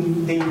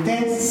 In the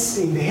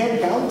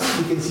head count,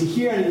 you can see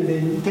here, and in the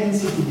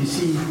intensity, you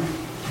see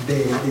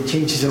the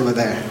changes over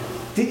there.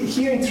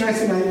 Here,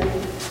 interesting,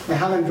 I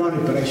haven't run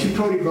it, but I should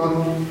probably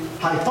run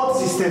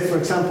hypothesis test, for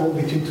example,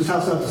 between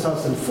 2000 and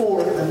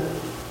 2004, and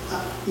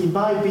it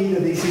might be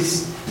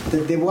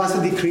that there was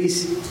a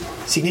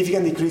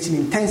significant decrease in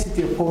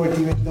intensity of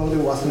poverty, even though there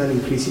wasn't an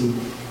increase in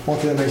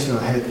multidimensional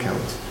head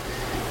count.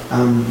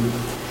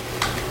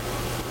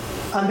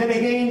 And then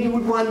again, you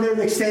would wonder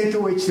the extent to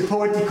which the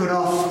poverty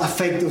cutoff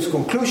affect those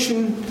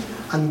conclusions,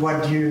 and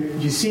what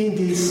you see in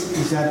this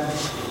is that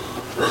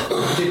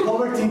the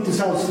poverty in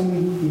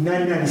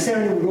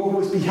 1997 would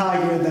always be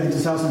higher than in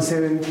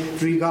 2007,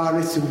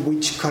 regardless of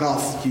which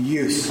cutoff you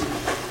use.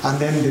 And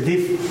then the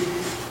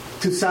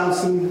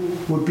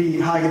 2000 would be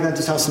higher than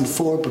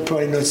 2004, but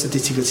probably not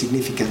statistically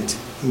significant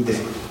in the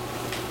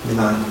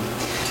line.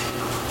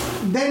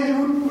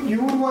 Then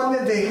you would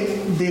wonder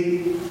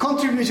the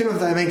contribution of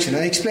dimension.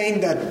 I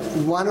explained that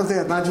one of the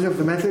advantages of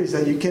the method is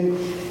that you can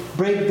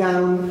break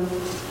down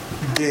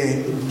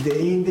the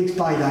index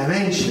by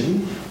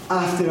dimension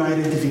after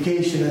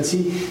identification and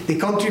see the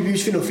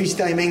contribution of each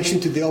dimension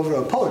to the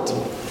overall poverty.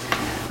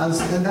 And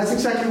that's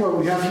exactly what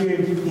we have here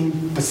in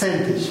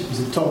percentage,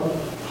 is the top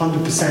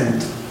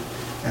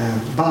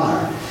 100%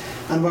 bar.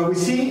 And what we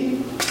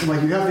see,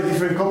 when you have the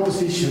different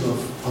composition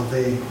of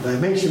the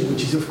dimension,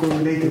 which is of course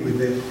related with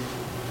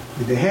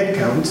the head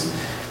counts,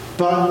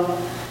 but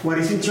what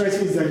is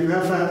interesting is that you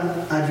have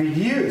a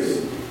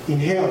reduce in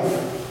health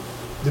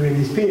during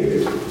this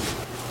period,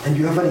 and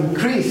you have an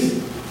increase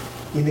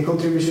in the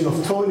contribution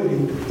of toilet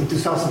in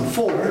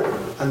 2004,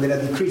 and then a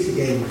decrease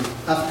again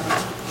after.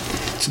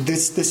 So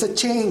there's a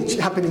change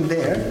happening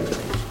there,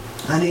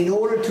 and in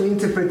order to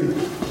interpret it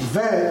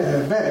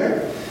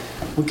better,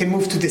 we can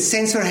move to the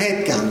sensor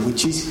head count,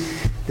 which is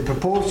the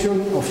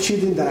proportion of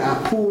children that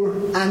are poor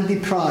and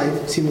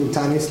deprived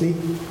simultaneously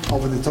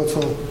over the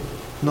total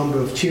number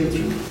of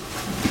children.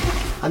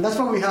 And that's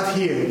what we have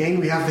here. Again,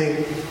 we have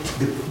the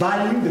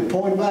value, the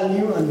point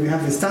value, and we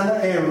have the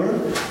standard error.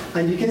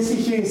 And you can see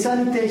here in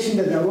sanitation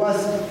that there was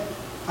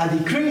a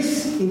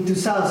decrease in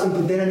 2000,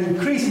 but then an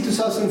increase in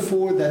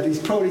 2004 that is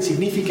probably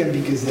significant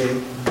because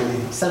the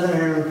standard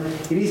error,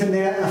 it is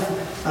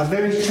a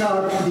very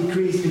sharp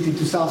decrease between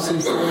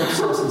 2004 and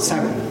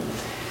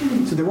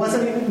 2007. So there was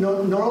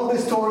not all the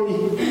story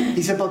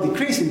is about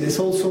decreasing, there's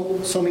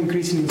also some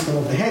increasing in some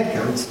of the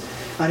headcounts.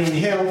 And in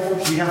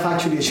health, we have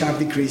actually a sharp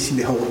decrease in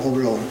the whole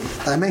overall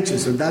dimension.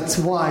 So that's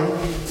why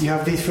you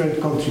have different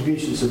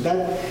contributions. So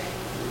that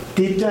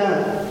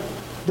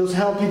does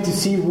help you to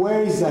see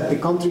where is that the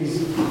country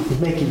is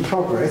making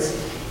progress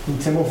in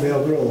terms of the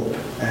overall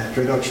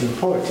reduction of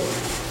poverty.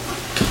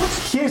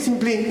 Here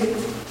simply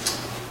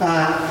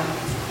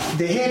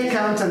the head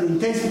count and the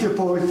intensity of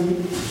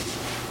poverty.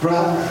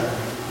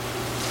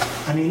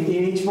 And in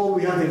each ball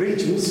we have the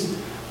regions,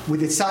 with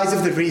the size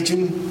of the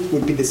region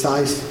would be the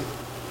size,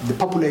 the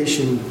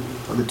population,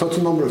 or the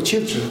total number of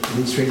children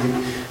in each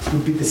region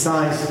would be the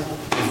size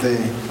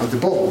of the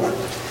ball.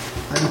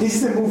 And this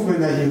is the movement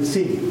that you'll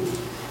see.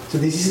 So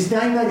this is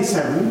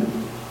 1997,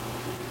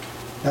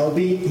 that will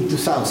be in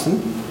 2000,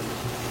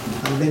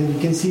 and then you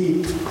can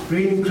see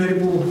really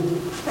incredible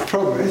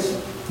progress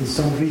in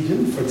some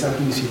regions. For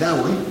example, you see that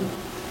one,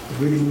 it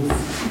really moved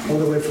all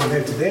the way from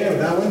there to there, or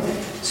that one.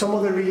 Some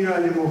of the regions are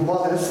a little more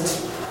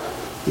modest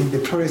in the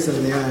progress that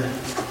they are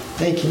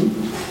making.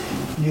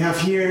 You have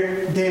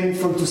here, then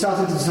from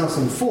 2000 to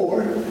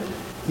 2004,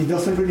 it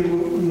doesn't really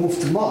move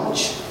too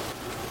much.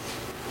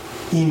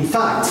 In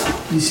fact,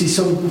 you see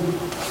some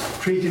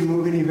region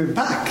moving even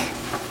back.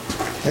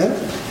 Yeah?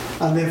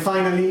 And then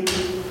finally,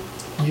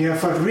 you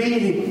have a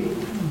really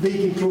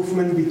big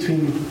improvement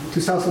between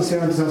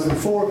 2007 and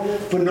 2004,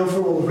 but not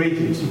for all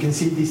regions. You can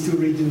see these two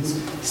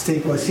regions stay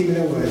quite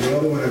similar, where the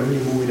other one are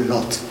really moving a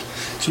lot.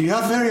 So you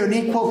have very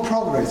unequal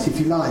progress, if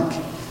you like,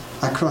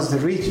 across the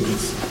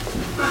regions.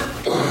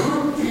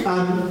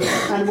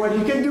 And what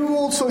you can do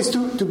also is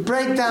to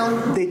break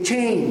down the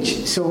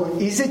change. So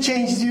is the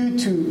change due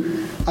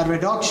to a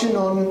reduction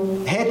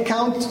on head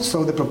count,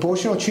 so the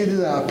proportion of children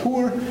that are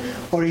poor,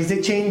 or is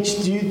the change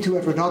due to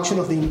a reduction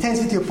of the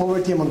intensity of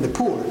poverty among the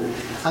poor?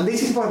 And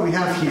this is what we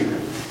have here.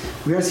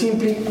 We are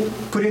simply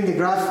putting the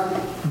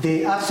graph,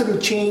 the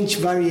absolute change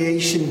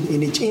variation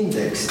in each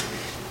index.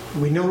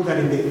 We know that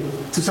in the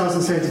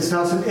 2007 to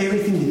 2000,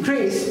 everything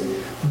decreased,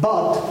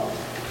 but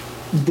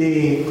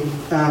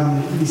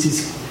this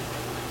is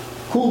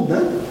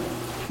Kulna.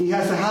 It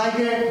has a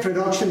higher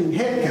reduction in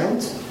head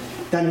count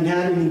than it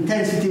had in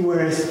intensity,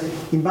 whereas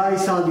in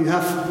Barisal you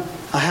have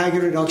a higher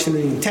reduction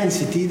in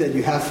intensity that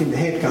you have in the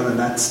head count, and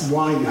that's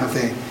why you have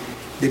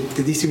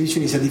the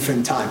distribution is a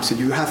different type. So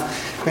we have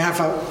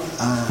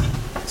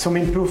some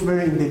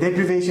improvement in the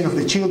deprivation of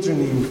the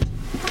children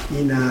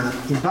in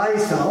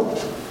Barisal.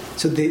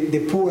 So the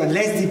poor are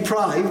less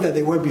deprived than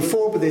they were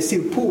before, but they're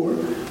still poor.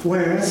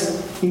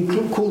 Whereas in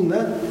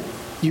Kulna,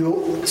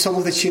 some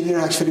of the children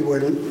actually were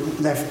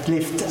left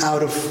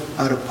out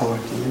of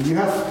poverty. And you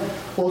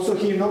have also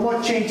here not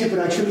much change, but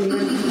actually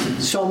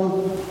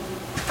some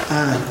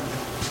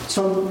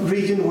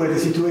region where the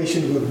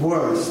situation was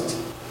worst,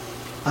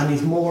 and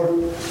is more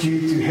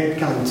due to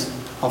headcount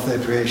of the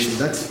deprivation.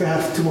 That's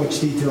perhaps too much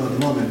detail at the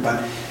moment,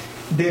 but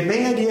the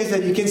main idea is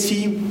that you can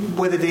see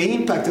whether the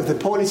impact of the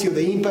policy or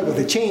the impact of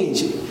the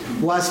change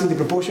was in the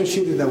proportion of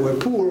children that were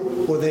poor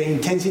or the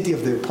intensity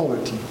of their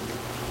poverty.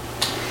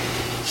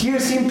 Here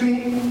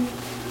simply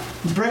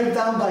break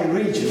down by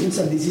regions,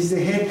 and this is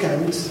the head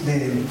count,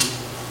 the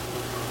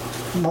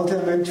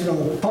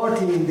multidimensional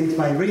poverty index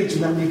by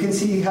region, and you can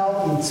see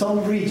how in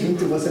some regions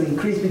there was an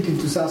increase between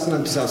 2000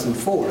 and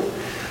 2004,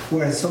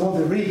 whereas some of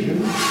the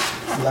regions,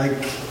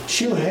 like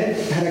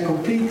Shillhead, had a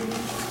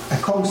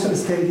constant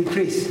steady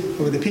decrease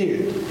over the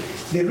period.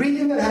 The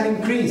region that had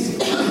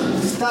increased,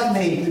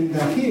 stagnated during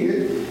that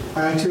period,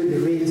 are actually the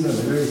regions of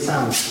the very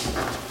south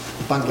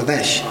of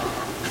Bangladesh.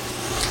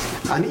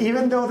 And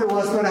even though there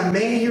was not a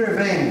major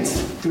event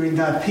during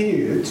that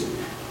period,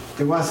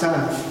 there was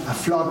a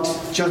flood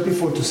just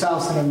before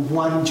 2000 and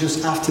one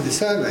just after the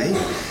survey.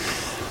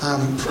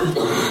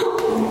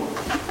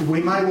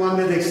 We might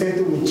wonder the extent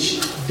to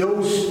which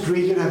those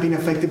regions have been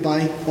affected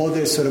by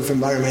other sort of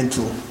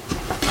environmental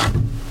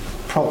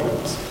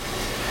problems.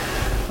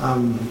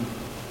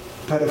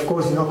 But of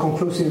course, it's not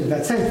conclusive in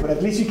that sense, but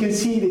at least you can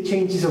see the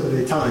changes over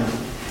the time.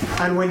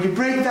 And when you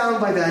break down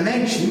by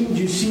dimension,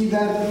 you see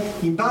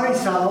that in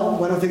Barisal,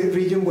 one of the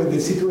regions where the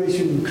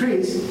situation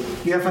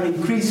increased, you have an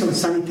increase on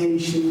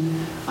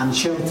sanitation and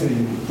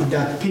sheltering in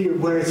that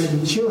period, whereas in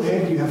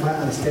Shillhead, you have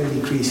a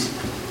steady decrease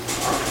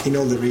in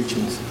all the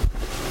regions.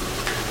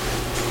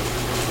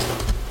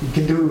 You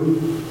can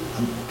do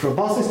a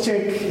robustness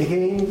check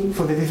again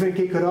for the different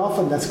K cutoff,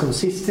 and that's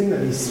consistent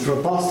and it's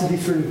robust to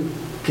different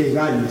K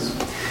values.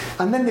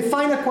 And then the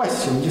final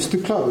question, just to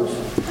close,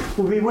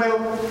 will be,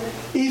 well,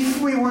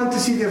 if we want to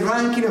see the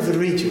ranking of the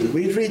region,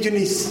 which region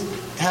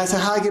has a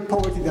higher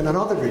poverty than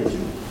another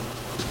region,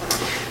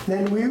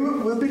 then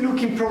we'll be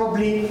looking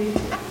probably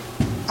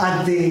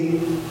at the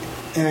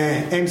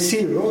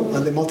M0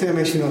 and the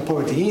multidimensional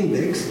poverty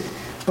index,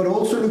 but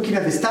also looking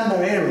at the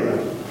standard error,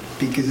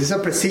 because there's a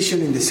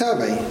precision in the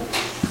survey.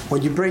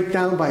 when you break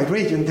down by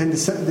region, then the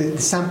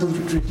sample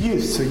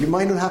reduced. So you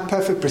might not have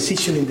perfect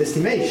precision in the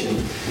estimation.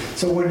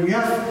 So when you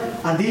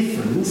have a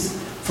difference,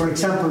 for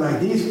example,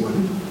 like this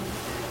one,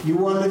 you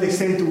wonder the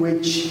extent to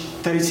which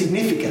that is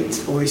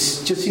significant, or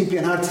is just simply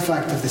an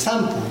artifact of the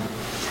sample.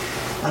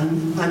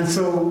 And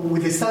so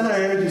with the standard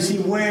error, you see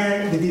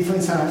where the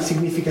differences are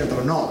significant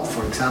or not.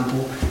 For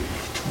example,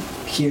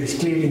 here is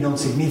clearly not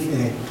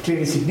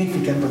clearly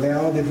significant, but there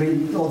are other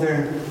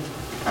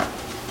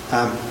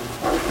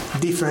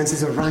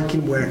differences of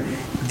ranking where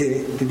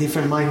the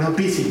difference might not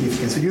be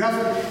significant. So you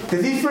have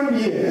the different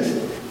years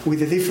with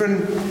the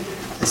different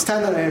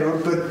standard error,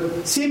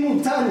 but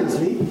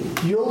simultaneously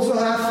you also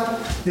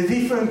have the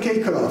different K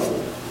cutoff.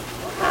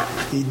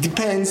 It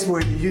depends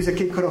whether you use a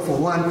K cutoff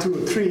of 1, 2,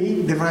 or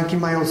 3, the ranking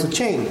might also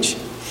change.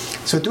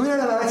 So doing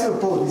an analysis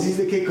of both, this is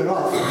the K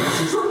cutoff.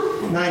 This is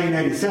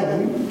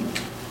 1997,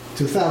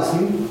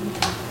 2000,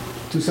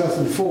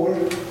 2004,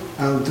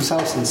 and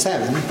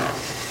 2007.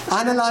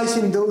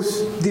 Analyzing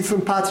those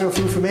different patterns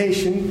of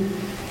information,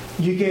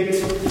 you get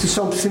to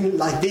something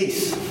like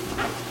this,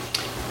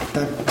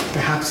 that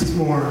perhaps is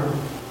more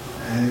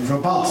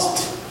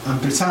robust and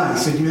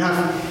precise. So you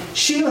have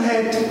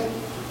Shieldhead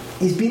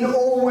has been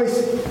always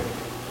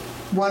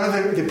one of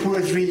the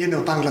poorest regions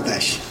of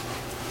Bangladesh.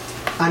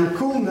 And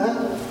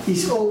Khulna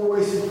is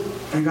always,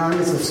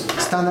 regardless of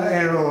standard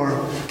error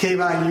or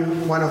K-value,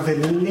 one of the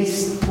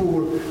least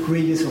poor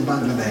regions of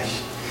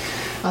Bangladesh.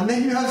 And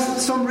then you have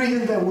some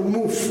regions that will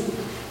move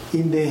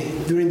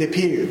during the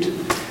period.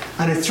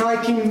 And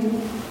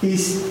striking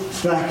is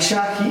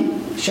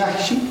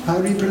Rajshahi,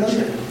 how do you pronounce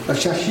it?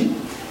 Rajshahi,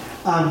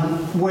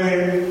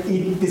 where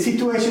the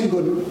situation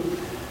got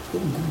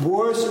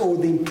worse, or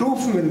the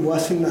improvement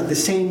wasn't at the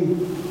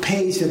same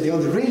pace as the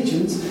other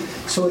regions,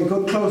 so it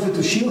got closer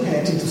to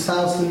Shieldhead in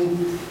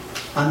 2000,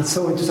 and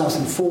so in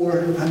 2004,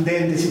 and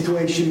then the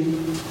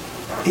situation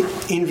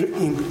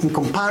in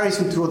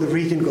comparison to other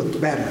regions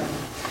got better.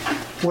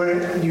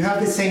 Where you have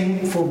the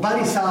same for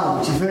Barisal,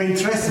 which is very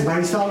interesting.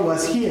 Barisal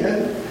was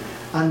here,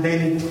 and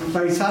then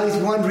Barisal is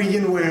one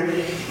region where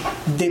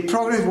the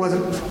progress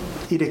wasn't.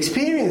 It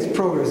experienced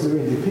progress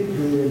during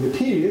the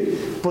period,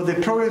 but the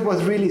progress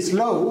was really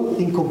slow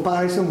in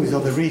comparison with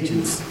other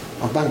regions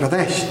of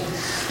Bangladesh.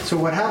 So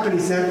what happened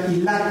is that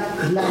it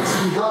lags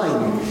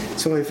behind.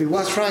 So if it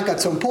was ranked at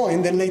some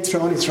point, then later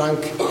on it's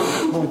ranked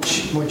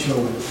much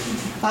lower.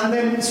 And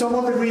then some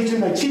other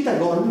regions like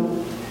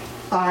Chittagong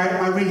are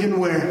a region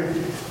where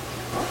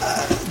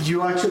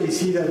you actually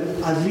see that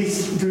at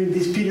least during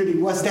this period it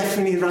was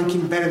definitely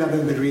ranking better than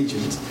the other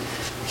regions.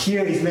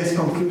 Here it's less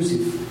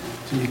conclusive.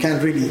 So you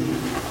can't really,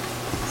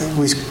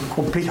 with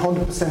complete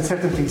 100%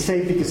 certainty,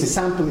 say because the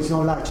sample is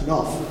not large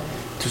enough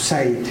to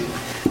say it.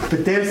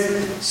 But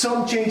there's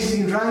some changes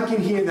in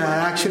ranking here that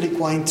are actually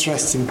quite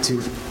interesting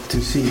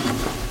to see.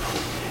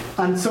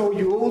 And so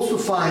you also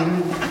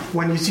find,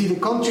 when you see the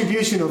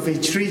contribution of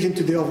each region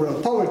to the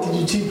overall poverty,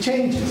 you see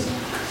changes.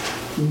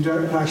 In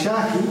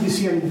Rajshahi, you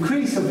see an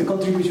increase of the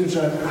contribution to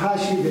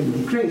Rajshahi, then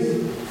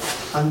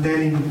decrease, and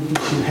then in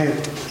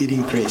Shieldhead it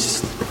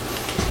increased.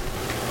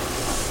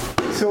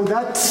 So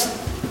that's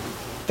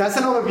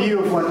an overview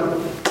of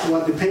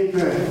what the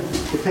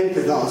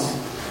paper does.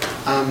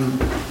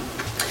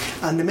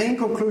 And the main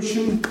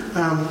conclusion,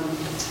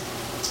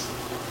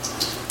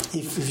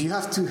 if you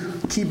have to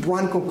keep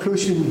one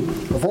conclusion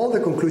of all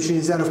the conclusions,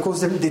 is that of course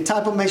the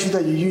type of measure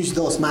that you use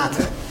does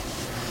matter.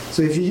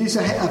 So if you use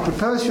a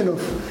proportion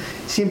of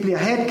simply a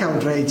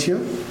headcount ratio,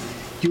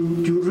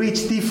 you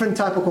reach different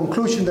type of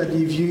conclusion than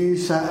if you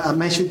use a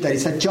measure that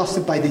is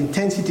adjusted by the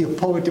intensity of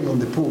poverty among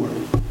the poor.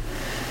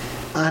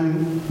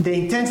 And the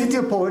intensity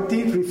of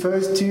poverty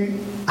refers to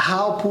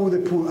how poor the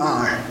poor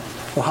are,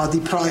 or how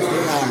deprived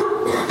they are.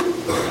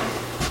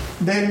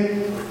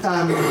 Then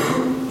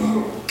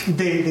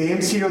the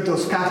M0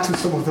 does capture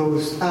some of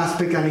those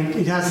aspects, and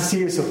it has a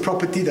series of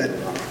properties that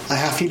I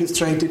have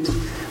illustrated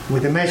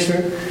with the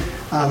measure.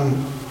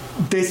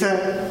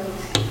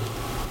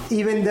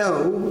 Even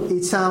though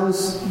it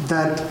sounds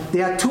that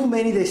there are too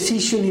many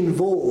decisions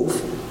involved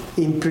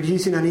in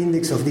producing an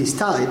index of this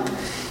type,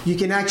 you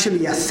can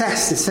actually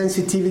assess the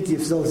sensitivity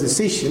of those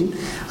decisions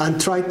and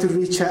try to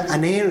reach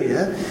an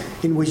area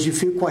in which you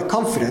feel quite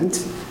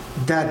confident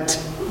that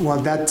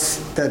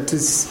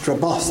is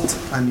robust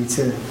and it's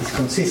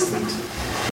consistent.